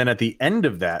 And then at the end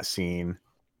of that scene,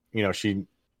 she,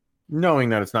 knowing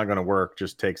that it's not going to work,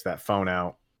 just takes that phone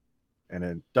out, and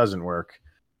it doesn't work.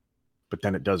 But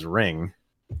then it does ring.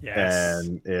 Yes.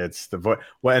 And it's the voice.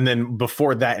 Well, and then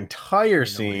before that entire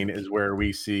scene is where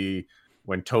we see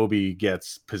when Toby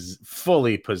gets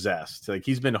fully possessed. Like,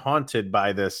 he's been haunted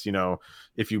by this,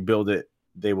 if you build it,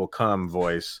 they will come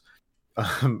voice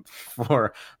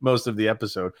for most of the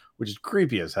episode, which is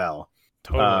creepy as hell.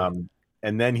 Totally.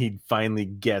 And then he finally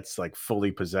gets like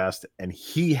fully possessed, and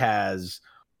he has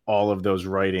all of those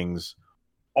writings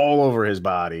all over his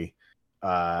body.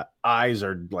 Eyes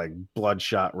are like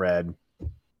bloodshot red.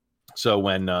 So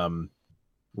when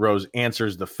Rose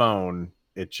answers the phone,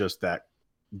 it's just that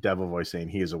devil voice saying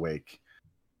he is awake,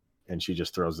 and she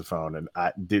just throws the phone, and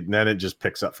then it just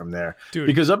picks up from there. Dude.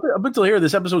 Because up until here,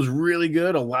 this episode is really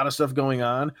good, a lot of stuff going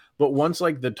on, but once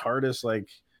like the TARDIS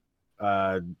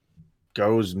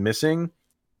goes missing,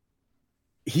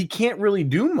 he can't really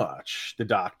do much. The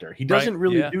Doctor, he doesn't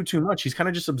really do too much. He's kind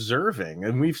of just observing,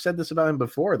 and we've said this about him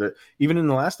before, that even in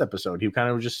the last episode, he kind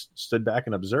of just stood back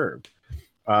and observed.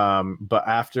 But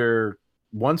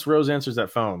once Rose answers that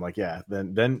phone,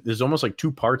 then there's almost like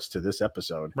two parts to this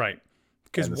episode. Right.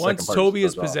 Because once Toby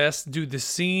is possessed, dude, the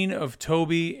scene of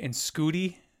Toby and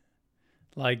Scooty,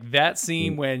 like that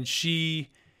scene when she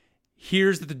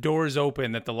hears that the door is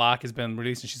open, that the lock has been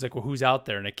released, and she's like, well, who's out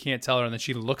there? And I can't tell her. And then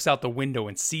she looks out the window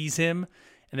and sees him.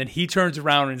 And then he turns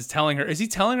around and is he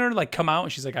telling her to like come out?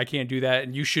 And she's like, I can't do that.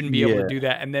 And you shouldn't be able to do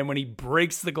that. And then when he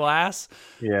breaks the glass,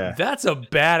 that's a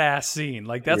badass scene.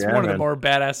 Like, that's one of the more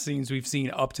badass scenes we've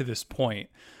seen up to this point.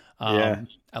 I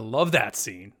love that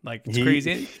scene. Like, it's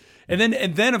crazy. And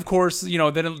then of course,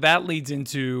 then that leads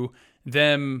into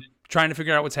them trying to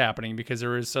figure out what's happening, because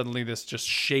there is suddenly this just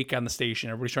shake on the station.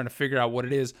 Everybody's trying to figure out what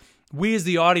it is. We as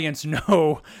the audience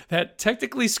know that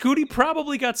technically Scooty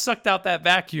probably got sucked out that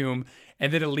vacuum.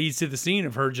 And then it leads to the scene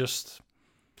of her just,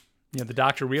 the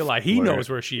Doctor realize he knows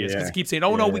where she is, because he keeps saying,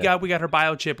 "Oh no, we got her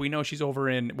biochip. We know she's over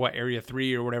in area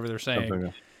 3 or whatever they're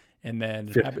saying." And then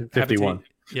 51.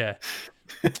 Yeah.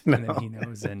 No. And then he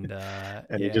knows, and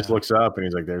he just looks up and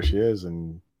he's like, "There she is,"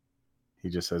 and he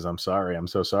just says, "I'm sorry. I'm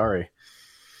so sorry."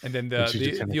 And then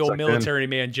the old military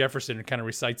man Jefferson kind of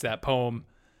recites that poem.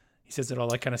 He says it all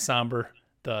like kind of somber.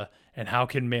 And how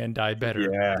can man die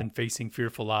better than facing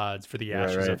fearful odds for the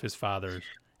ashes of his fathers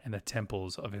and the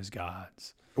temples of his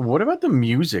gods. What about the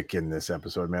music in this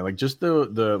episode, man? Like just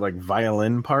the like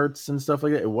violin parts and stuff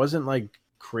like that. It wasn't like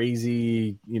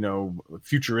crazy,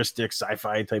 futuristic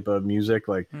sci-fi type of music.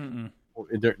 Like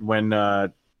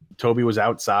when Toby was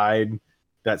outside,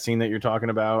 that scene that you're talking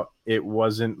about, it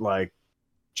wasn't like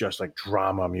just like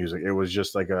drama music. It was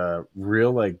just like a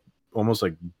real, like almost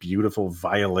like beautiful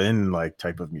violin like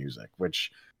type of music,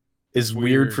 which is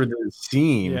weird for the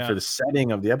scene, for the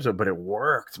setting of the episode, but it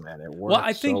worked, man. It worked. Well,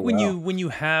 I think when you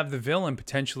have the villain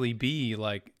potentially be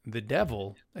like the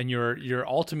devil, and you're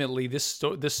ultimately this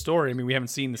story. I mean, we haven't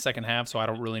seen the second half, so I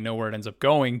don't really know where it ends up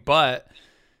going, but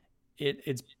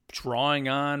it's drawing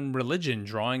on religion,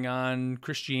 drawing on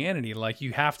Christianity. Like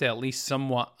you have to at least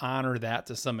somewhat honor that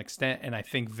to some extent, and I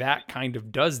think that kind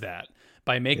of does that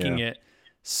by making it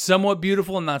somewhat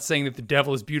beautiful. I'm not saying that the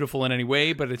devil is beautiful in any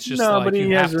way, but it's just like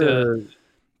you have to.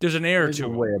 There's an air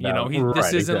to it.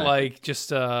 This isn't like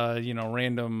just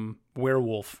random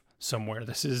werewolf somewhere.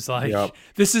 This is like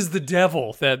this is the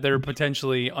devil that they're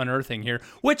potentially unearthing here.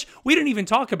 Which we didn't even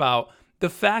talk about the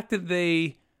fact that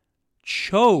they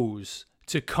chose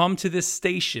to come to this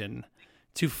station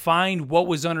to find what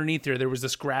was underneath there. There was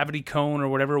this gravity cone or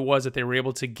whatever it was that they were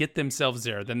able to get themselves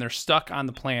there. Then they're stuck on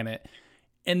the planet.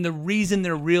 And the reason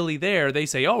they're really there, they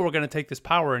say, oh, we're going to take this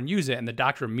power and use it. And the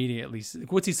doctor immediately,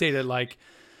 what's he say to like,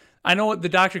 I know what the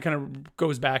doctor kind of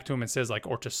goes back to him and says like,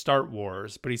 or to start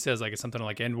wars, but he says like, it's something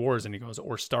like end wars. And he goes,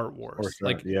 or start wars.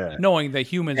 Knowing that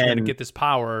humans are going to get this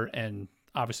power and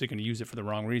obviously going to use it for the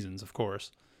wrong reasons, of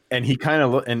course. And he kind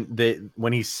of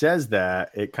when he says that,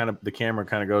 it kind of, the camera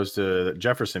kind of goes to the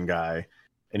Jefferson guy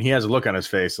and he has a look on his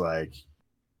face like,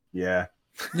 yeah.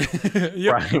 Right,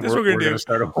 that's what we're gonna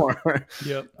start a war.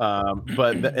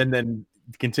 And then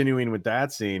continuing with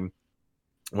that scene,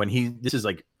 when this is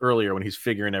like earlier when he's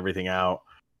figuring everything out,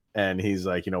 and he's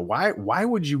like, why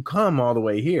would you come all the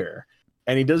way here?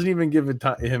 And he doesn't even give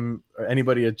him or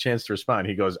anybody a chance to respond.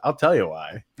 He goes, I'll tell you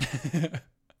why.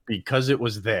 Because it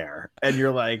was there. And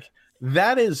you're like,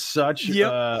 that is such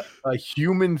a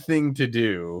human thing to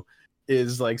do.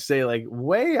 Is like say like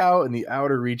way out in the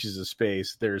outer reaches of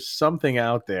space, there's something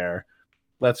out there.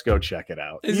 Let's go check it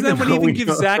out. Isn't that when he even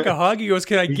gives Zach a hug? He goes,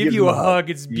 "Can I give you a hug?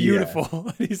 It's beautiful."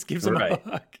 He just gives him a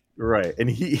hug. Right, and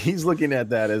he's looking at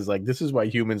that as like, this is why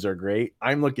humans are great.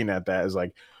 I'm looking at that as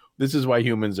like, this is why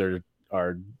humans are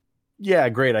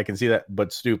great. I can see that,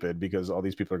 but stupid because all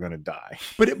these people are going to die.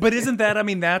 But isn't that? I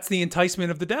mean, that's the enticement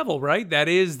of the devil, right? That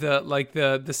is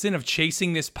the sin of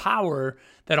chasing this power.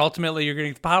 That ultimately you're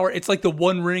getting the power. It's like the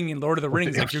One Ring in Lord of the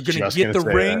Rings. Like you're going to get the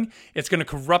ring. It's going to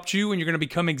corrupt you, and you're going to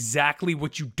become exactly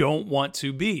what you don't want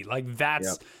to be. Like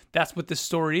that's what this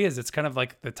story is. It's kind of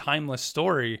like the timeless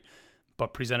story,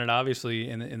 but presented obviously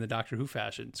in the Doctor Who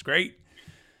fashion. It's great.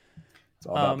 It's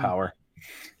all about power.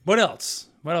 What else?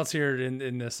 What else here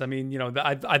in this? I mean,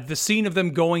 the scene of them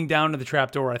going down to the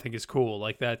trapdoor, I think is cool.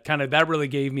 Like that really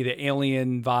gave me the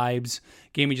Alien vibes.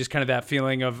 Gave me just kind of that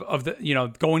feeling of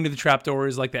the, going to the trapdoor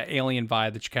is like that Alien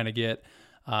vibe that you kind of get.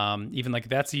 Even like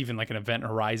that's even like an Event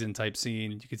Horizon type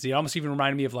scene. You could see it almost even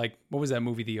reminded me of like, what was that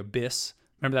movie? The Abyss.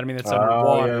 Remember that? I mean, that's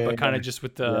underwater, but kind of just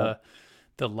with the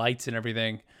lights and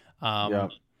everything.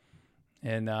 And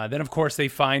then of course they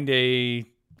find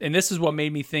and this is what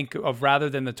made me think of, rather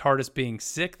than the TARDIS being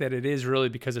sick, that it is really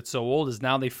because it's so old, is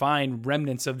now they find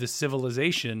remnants of this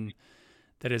civilization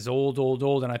that is old.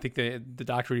 And I think the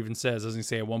Doctor even says, doesn't he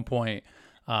say at one point,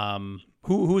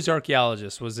 who's the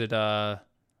archaeologist? Was it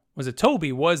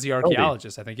Toby was the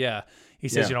archaeologist? Toby. I think, yeah. He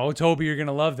says, Toby, you're going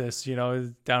to love this,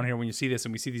 down here when you see this.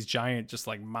 And we see these giant, just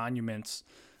like monuments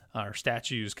or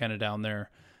statues kind of down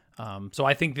there. So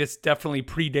I think this definitely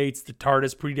predates the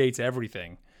TARDIS, predates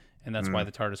everything. And that's why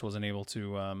the TARDIS wasn't able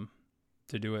to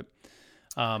do it.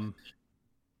 What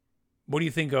do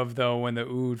you think of, though, when the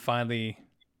Ood finally,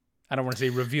 I don't want to say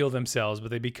reveal themselves,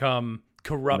 but they become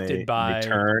corrupted by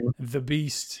the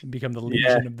Beast, become the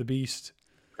Legion of the Beast?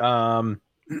 I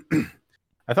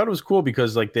thought it was cool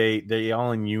because like they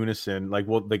all in unison, like,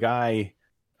 well, the guy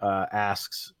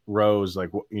asks Rose, like,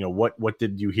 what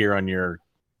did you hear on your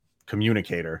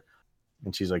communicator?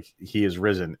 And she's like, he is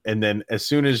risen. And then as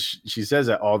soon as she says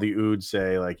that, all the Ood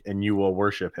say like, and you will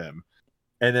worship him.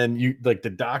 And then the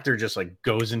Doctor just like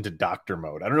goes into Doctor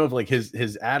mode. I don't know if like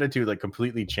his attitude like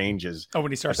completely changes. Oh,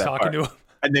 when he starts talking to him.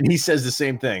 And then he says the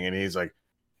same thing. And he's like,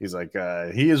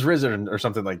 he is risen or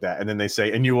something like that. And then they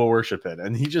say, and you will worship him.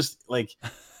 And he just like,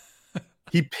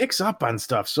 he picks up on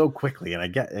stuff so quickly.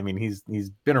 And he's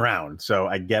been around, so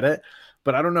I get it.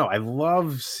 But I don't know. I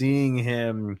love seeing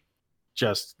him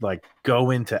just like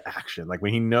go into action. Like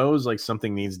when he knows like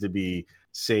something needs to be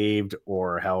saved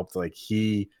or helped, like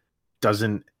he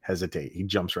doesn't hesitate. He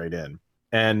jumps right in.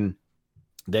 And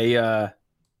they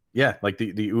like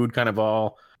the Ood kind of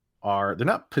all they're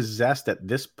not possessed at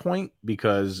this point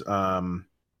because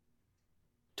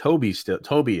Toby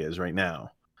is right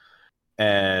now.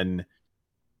 And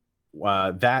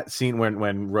that scene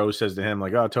when Rose says to him,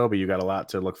 like, "Oh, Toby, you got a lot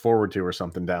to look forward to," or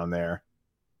something down there.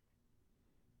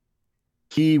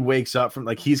 He wakes up from,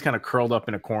 like, he's kind of curled up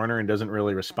in a corner and doesn't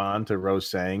really respond to Rose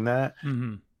saying that.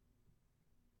 Mm-hmm.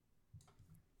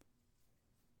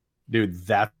 Dude,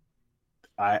 that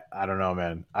I don't know,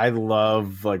 man. I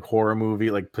love like horror movie,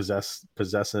 like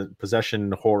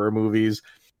possession horror movies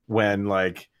when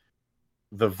like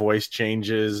the voice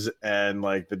changes and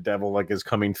like the devil like is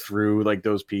coming through like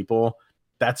those people.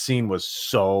 That scene was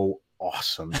so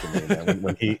awesome to me, man.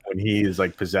 when he is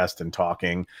like possessed and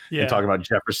talking and talking about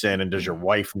Jefferson and does your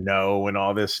wife know and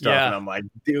all this stuff. And I'm like,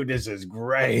 dude, this is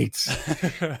great.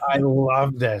 I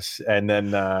love this. And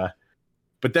then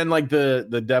but then like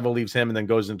the devil leaves him and then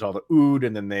goes into all the Ood,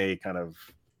 and then they kind of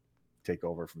take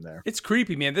over from there. It's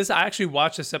creepy, man. I actually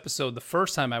watched this episode the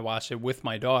first time I watched it with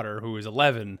my daughter, who was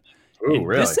 11. Oh,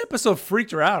 really? This episode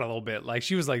freaked her out a little bit. Like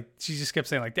she just kept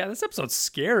saying like, "Dad, this episode's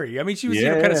scary." I mean, she was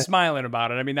kind of smiling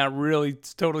about it. I mean, not really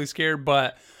totally scared,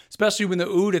 but especially when the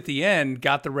Ood at the end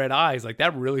got the red eyes, like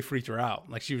that really freaked her out.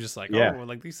 Like she was just like, "Oh,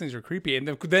 like these things are creepy." And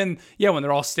then when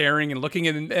they're all staring and looking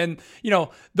and you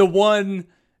know, the one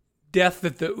death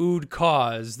that the Ood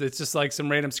caused, it's just like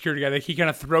some random security guy, like he kind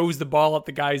of throws the ball at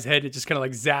the guy's head, it just kind of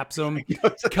like zaps him.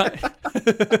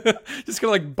 Just kind of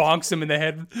like bonks him in the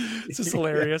head. It's just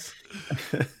hilarious.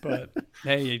 But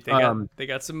hey, they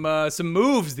got some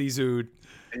moves, these Ood.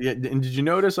 Yeah, and did you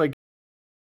notice like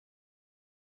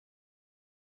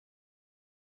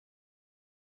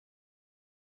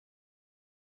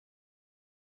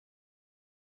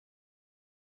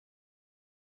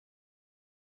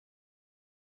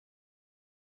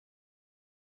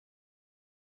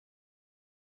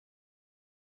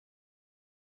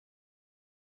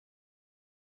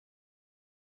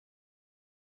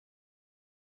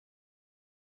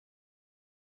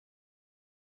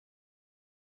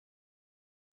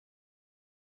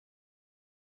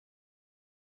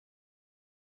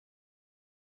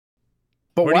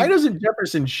But why doesn't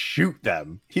Jefferson shoot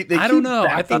them? I don't know.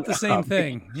 I thought the same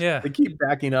thing. Yeah. They keep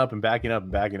backing up and backing up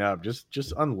and backing up.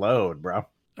 Just unload, bro.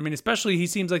 I mean, especially he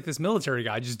seems like this military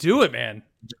guy. Just do it, man.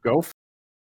 Just go.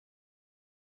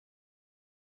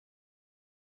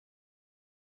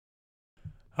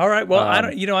 All right. Well, I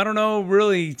don't know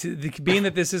really, being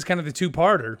that this is kind of the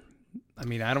two-parter. I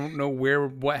mean, I don't know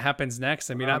what happens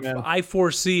next. I mean, I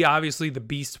foresee obviously the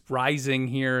beast rising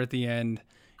here at the end.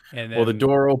 And then, the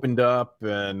door opened up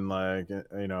and like,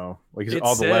 you know, like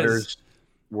all the letters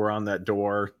were on that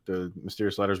door. The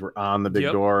mysterious letters were on the big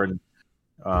door. And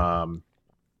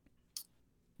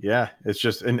it's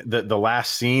just, and the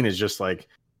last scene is just like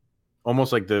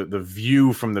almost like the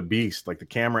view from the beast, like the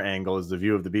camera angle is the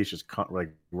view of the beast, just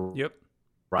like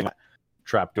right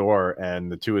trap door,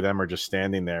 and the two of them are just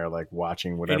standing there like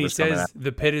watching whatever. And he says,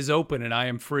 "The pit is open and I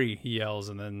am free," he yells,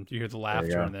 and then you hear the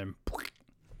laughter, and then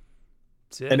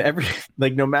and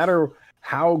no matter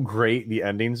how great the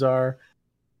endings are,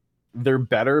 they're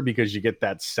better because you get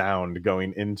that sound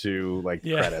going into like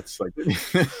credits, like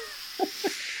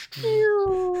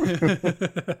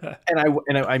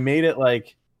and I made it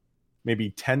like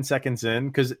maybe 10 seconds in,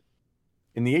 because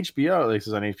in the HBO, like this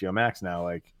is on HBO Max now,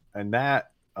 like, and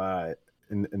that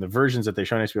in the versions that they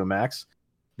show on HBO Max,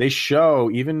 they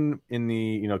show, even in the,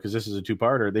 you know, because this is a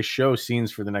two-parter, they show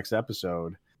scenes for the next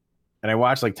episode. And I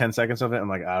watched like 10 seconds of it. I'm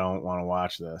like, I don't want to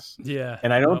watch this. Yeah.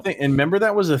 And I don't think, and remember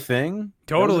that was a thing?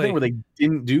 Totally. That was a thing where they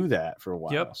didn't do that for a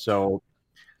while. Yep. So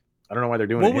I don't know why they're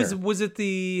doing it here.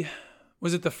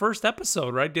 Was it the first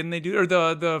episode, right? Didn't they do, or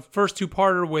the first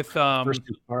two-parter with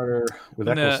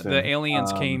the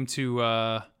aliens came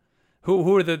to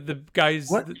who are the guys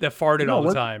that farted all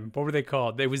the time? What were they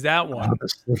called? It was that one.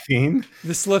 The Slitheen.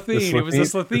 It was the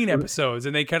Slitheen episodes,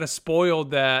 and they kind of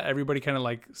spoiled that everybody kind of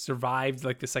like survived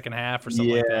like the second half or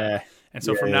something like that. And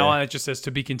so from now on, it just says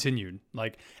to be continued.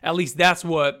 Like, at least that's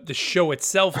what the show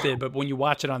itself did. But when you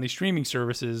watch it on these streaming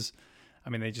services, I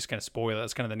mean, they just kind of spoil it.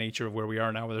 That's kind of the nature of where we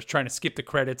are now, where they're trying to skip the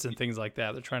credits and things like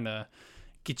that. They're trying to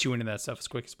get you into that stuff as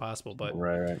quick as possible. But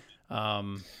right.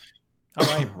 All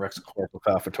right. Rex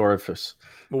Corporatorifus.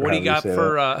 Well, what do you got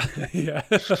for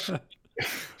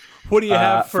what do you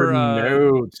have for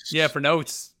notes? Yeah, for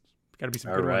notes. Got to be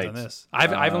some good ones on this. I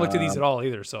haven't looked at these at all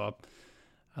either, so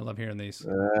I love hearing these.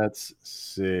 Let's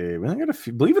see.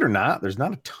 Believe it or not, there's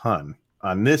not a ton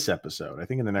on this episode. I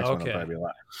think in the next one there'll probably be a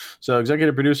lot. So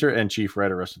executive producer and chief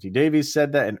writer Russell T Davies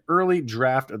said that an early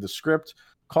draft of the script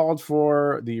called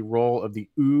for the role of the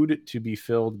Ood to be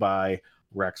filled by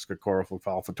Rex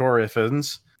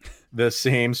Cocorphotorophans, the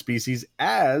same species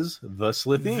as the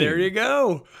Slitheen. There you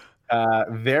go.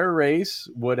 Their race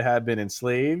would have been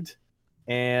enslaved,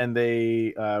 and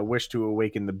they wished to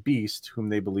awaken the beast, whom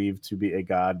they believed to be a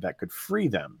god that could free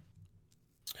them.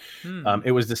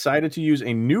 It was decided to use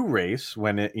a new race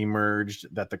when it emerged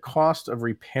that the cost of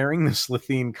repairing the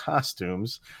Slitheen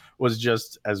costumes was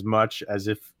just as much as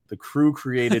if the crew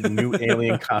created new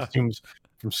alien costumes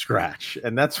from scratch.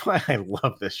 And that's why I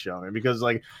love this show, man, because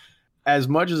like as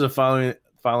much as a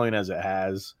following as it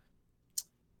has,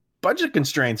 budget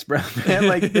constraints, bro, man.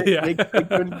 Like they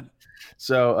couldn't.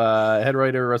 So head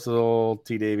writer Russell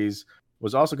T. Davies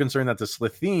was also concerned that the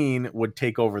Slitheen would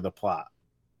take over the plot.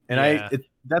 And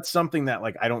that's something that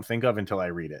like I don't think of until I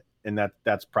read it, and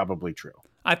that's probably true.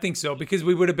 I think so, because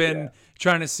we would have been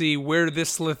trying to see where these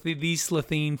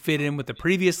Slitheen fit in with the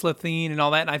previous Slitheen and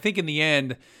all that. And I think in the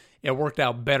end, it worked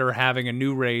out better having a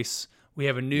new race. We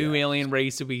have a new alien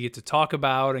race that we get to talk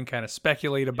about and kind of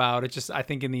speculate about. It just, I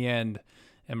think in the end,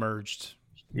 emerged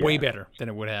way better than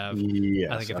it would have.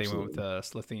 Yes, I think if they went with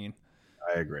Slitheen.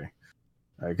 I agree.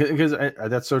 Because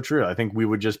that's so true. I think we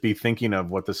would just be thinking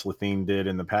of what the Slitheen did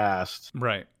in the past,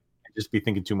 right? Just be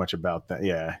thinking too much about that.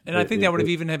 Yeah, and I think that would have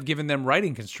even have given them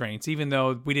writing constraints, even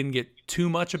though we didn't get too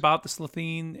much about the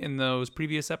Slitheen in those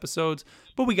previous episodes,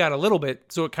 but we got a little bit.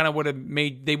 So it kind of would have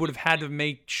made they would have had to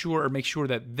make sure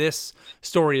that this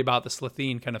story about the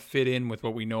Slitheen kind of fit in with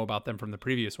what we know about them from the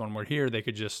previous one. Where here they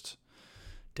could just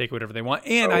take whatever they want,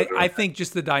 and I think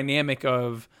just the dynamic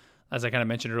of, as I kind of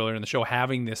mentioned earlier in the show,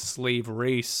 having this slave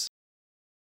race.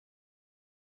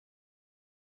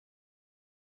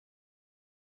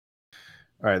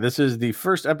 All right, this is the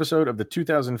first episode of the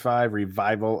 2005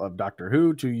 revival of Doctor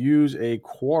Who to use a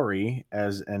quarry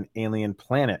as an alien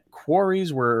planet.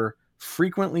 Quarries were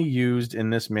frequently used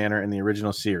in this manner in the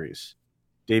original series.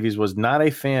 Davies was not a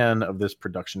fan of this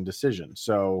production decision.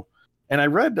 So, and I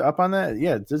read up on that.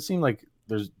 Yeah, it did seem like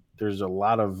there's a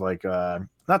lot of like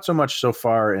not so much so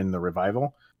far in the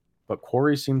revival, but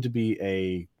quarries seem to be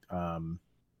a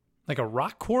like a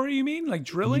rock quarry, you mean? Like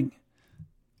drilling?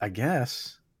 I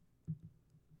guess.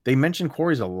 They mention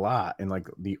quarries a lot in like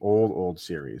the old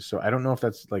series. So I don't know if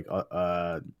that's like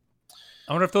I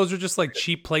wonder if those are just like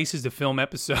cheap places to film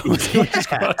episodes. Just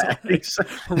go out to, like,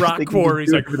 rock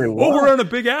quarries. Like, we're on a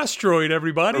big asteroid,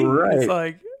 everybody. Right. It's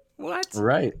like, what?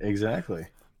 Right, exactly.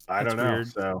 I don't know. Weird.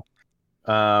 So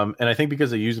and I think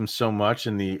because they use them so much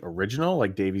in the original,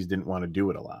 like Davies didn't want to do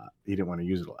it a lot. He didn't want to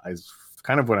use it a lot. It's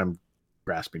kind of what I'm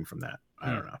grasping from that.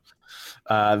 I don't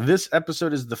know. This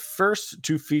episode is the first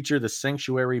to feature the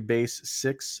Sanctuary Base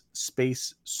 6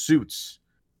 space suits.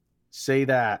 Say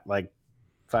that like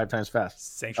 5 times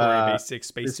fast. Sanctuary Base 6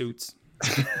 space suits.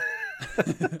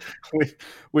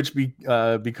 which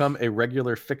become a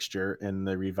regular fixture in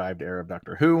the revived era of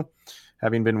Doctor Who,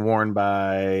 having been worn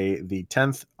by the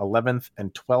 10th, 11th,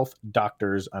 and 12th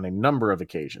Doctors on a number of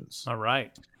occasions. All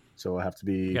right. So we'll have to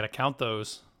be... You got to count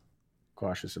those.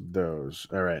 Cautious of those.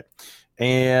 All right.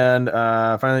 And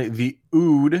finally, the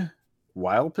Ood,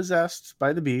 while possessed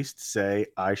by the beast, say,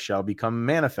 "I shall become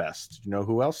manifest." Do you know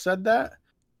who else said that?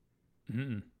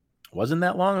 Wasn't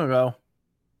that long ago.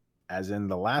 As in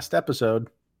the last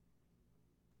episode,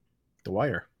 The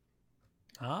Wire.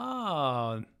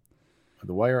 Oh.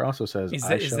 The Wire also says, is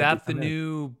that the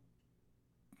new,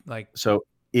 like... So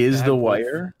is The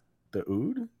Wire the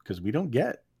Ood? Because we don't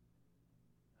get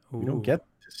to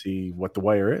see what The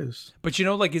Wire is. But you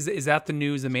know, like, is that the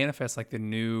new, is the manifest like the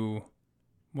new,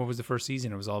 what was the first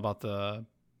season? It was all about the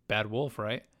Bad Wolf,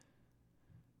 right?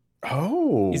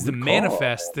 Oh, is the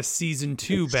manifest the season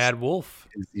 2 Bad Wolf?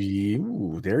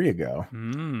 Ooh, there you go.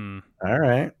 All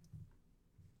right.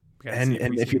 And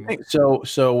if you think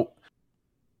so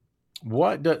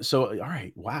what does all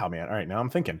right, wow, man. All right, now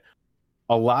I'm thinking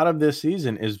a lot of this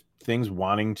season is things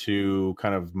wanting to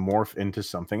kind of morph into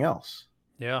something else.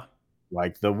 Yeah.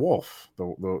 Like the wolf, the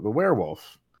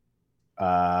werewolf.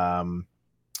 The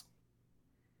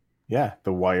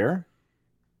Wire.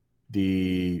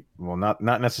 Not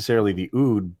necessarily the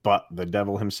Ood, but the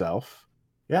devil himself.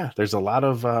 Yeah, there's a lot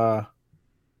of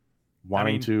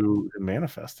wanting to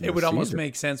manifest. It would almost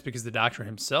make sense because the Doctor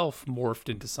himself morphed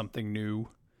into something new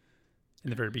in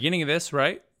the very beginning of this,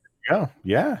 right?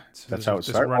 Yeah. So that's how it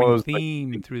started. Running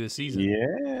theme through the season.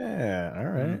 Yeah. All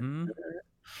right.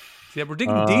 Yeah, we're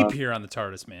digging deep here on the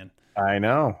TARDIS, man. I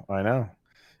know.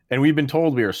 And we've been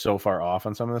told we are so far off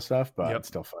on some of this stuff, but it's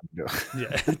still fun to do.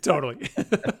 Yeah, totally.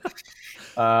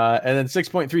 And then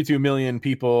 6.32 million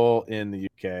people in the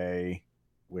UK,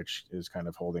 which is kind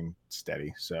of holding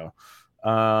steady. So,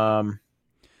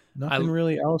 Nothing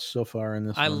really else so far in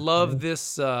this I one. love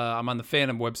this. I'm on the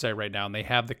Fandom website right now, and they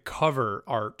have the cover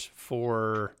art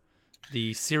for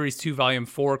the Series 2, Volume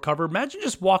 4 cover. Imagine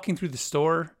just walking through the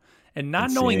store and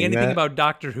not knowing anything about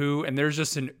Doctor Who, and there's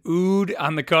just an Ood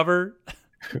on the cover.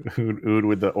 Ood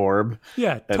with the orb.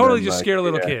 Yeah, totally just scare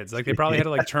little kids. Like they probably had to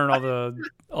like turn all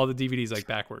the DVDs like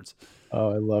backwards.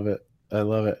 Oh, I love it.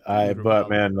 But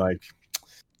man, like,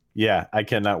 yeah, I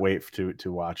cannot wait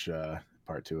to watch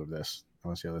part 2 of this. I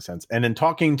want to see how this ends. And then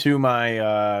talking to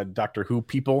my Doctor Who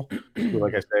people, who,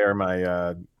 like I say, are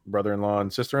my brother-in-law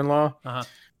and sister-in-law,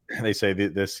 they say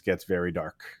this gets very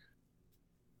dark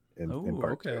in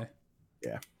part 2.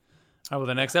 Yeah. All right, well,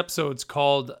 the next episode's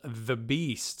called The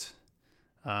Beast.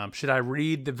 Should I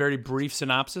read the very brief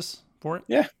synopsis for it?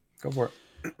 Yeah, go for it.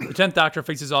 The 10th Doctor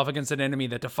faces off against an enemy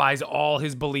that defies all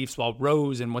his beliefs, while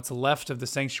Rose and what's left of the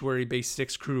Sanctuary Base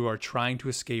 6 crew are trying to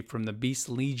escape from the Beast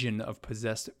Legion of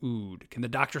possessed Ood. Can the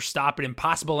Doctor stop an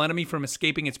impossible enemy from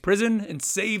escaping its prison and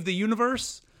save the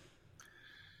universe?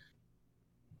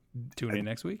 Tune in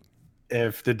next week.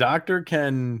 If the Doctor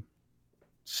can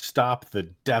stop the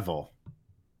devil,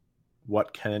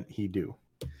 what can he do?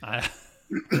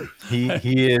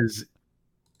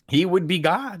 He would be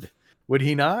God. Would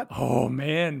he not? Oh,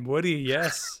 man, would he?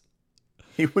 Yes.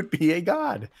 He would be a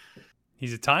god.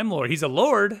 He's a Time Lord. He's a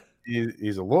Lord.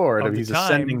 He's a Lord. He's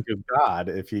ascending to God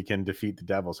if he can defeat the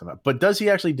devil somehow. But does he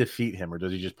actually defeat him, or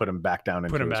does he just put him back down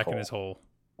into his hole? Put him back in his hole.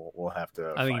 We'll have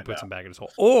to I think he puts him back in his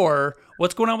hole. Or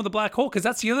what's going on with the black hole? Because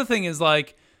that's the other thing is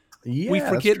like, we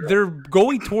forget they're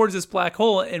going towards this black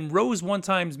hole. And Rose one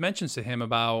time mentions to him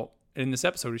about, in this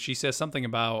episode, she says something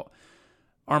about,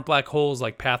 aren't black holes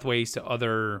like pathways to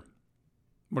other...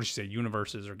 what did she say?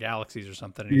 Universes or galaxies or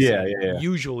something. And he said,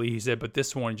 usually, he said, but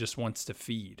this one just wants to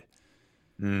feed.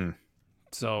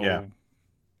 So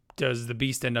does the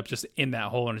beast end up just in that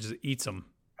hole and it just eats them?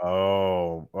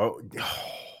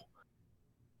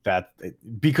 That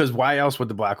because why else would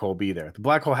the black hole be there? The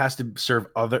black hole has to serve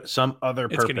some other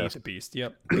purpose. It's gonna eat the beast.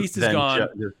 Yep, beast is gone.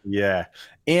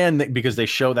 And because they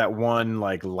show that one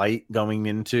like light going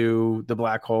into the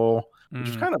black hole. Which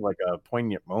is kind of like a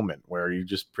poignant moment where you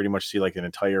just pretty much see like an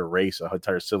entire race, an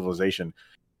entire civilization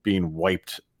being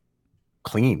wiped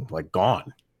clean, like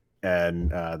gone. And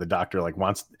the Doctor like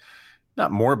wants,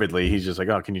 not morbidly, he's just like,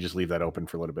 oh, can you just leave that open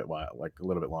for a little bit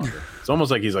longer? It's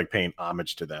almost like he's like paying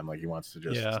homage to them. Like he wants to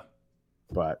just,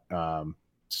 but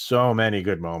so many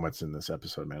good moments in this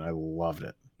episode, man. I loved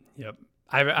it. Yep.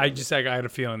 I had a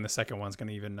feeling the second one's going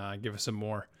to even give us some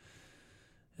more.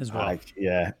 As well.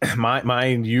 My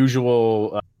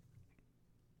usual,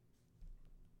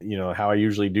 how I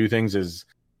usually do things is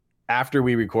after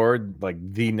we record, like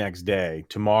the next day,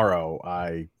 tomorrow,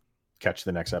 I catch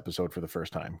the next episode for the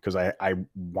first time because I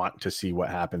want to see what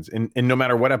happens in no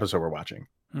matter what episode we're watching,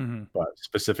 but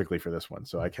specifically for this one.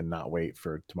 So I cannot wait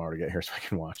for tomorrow to get here so I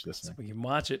can watch this. So we can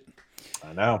watch it.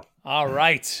 I know. All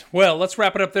right. Well, let's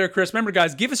wrap it up there, Chris. Remember,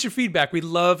 guys, give us your feedback. We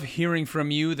love hearing from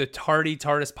you. The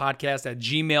TarDiS podcast at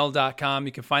gmail.com.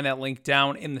 You can find that link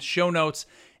down in the show notes.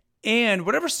 And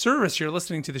whatever service you're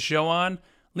listening to the show on,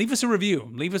 leave us a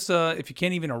review. Leave us if you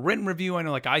can't, even a written review. I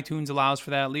know like iTunes allows for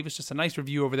that. Leave us just a nice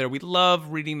review over there. We love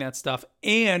reading that stuff.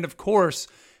 And of course,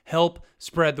 help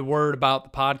spread the word about the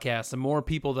podcast. The more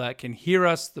people that can hear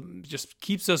us, just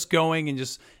keeps us going and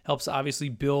just helps obviously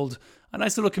build a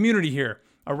nice little community here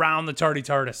around the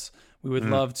TarDiS. We would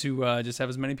love to just have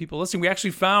as many people listening. We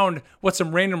actually found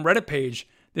some random Reddit page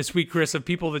this week, Chris, of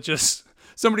people that just,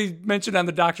 somebody mentioned on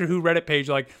the Doctor Who Reddit page,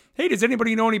 like, hey, does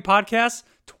anybody know any podcasts?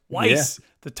 Twice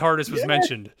the TARDIS was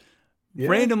mentioned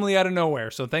randomly out of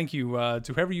nowhere. So thank you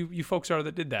to whoever you folks are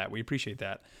that did that. We appreciate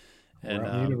that.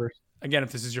 And again,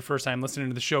 if this is your first time listening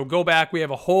to the show, go back. We have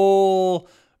a whole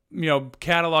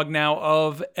catalog now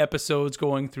of episodes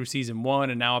going through season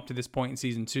 1 and now up to this point in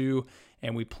season 2.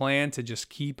 And we plan to just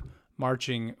keep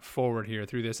marching forward here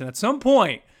through this. And at some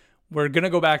point, we're going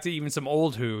to go back to even some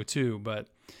old Who too, but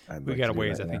we got a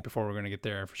ways, I think, before we're going to get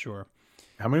there for sure.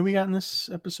 How many we got in this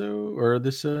episode or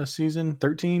this season?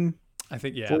 13? I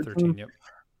think, 13, yep.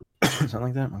 Something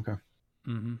like that? Okay.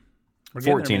 Mm-hmm.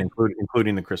 14,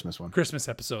 including the Christmas one. Christmas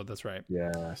episode, that's right.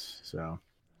 Yes, so.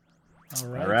 All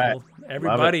right. Well,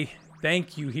 everybody,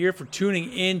 thank you here for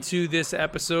tuning into this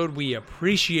episode. We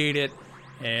appreciate it.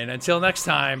 And until next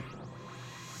time,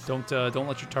 don't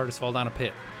let your TARDIS fall down a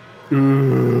pit.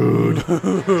 Ooh.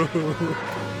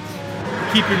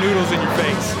 Keep your noodles in your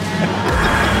face.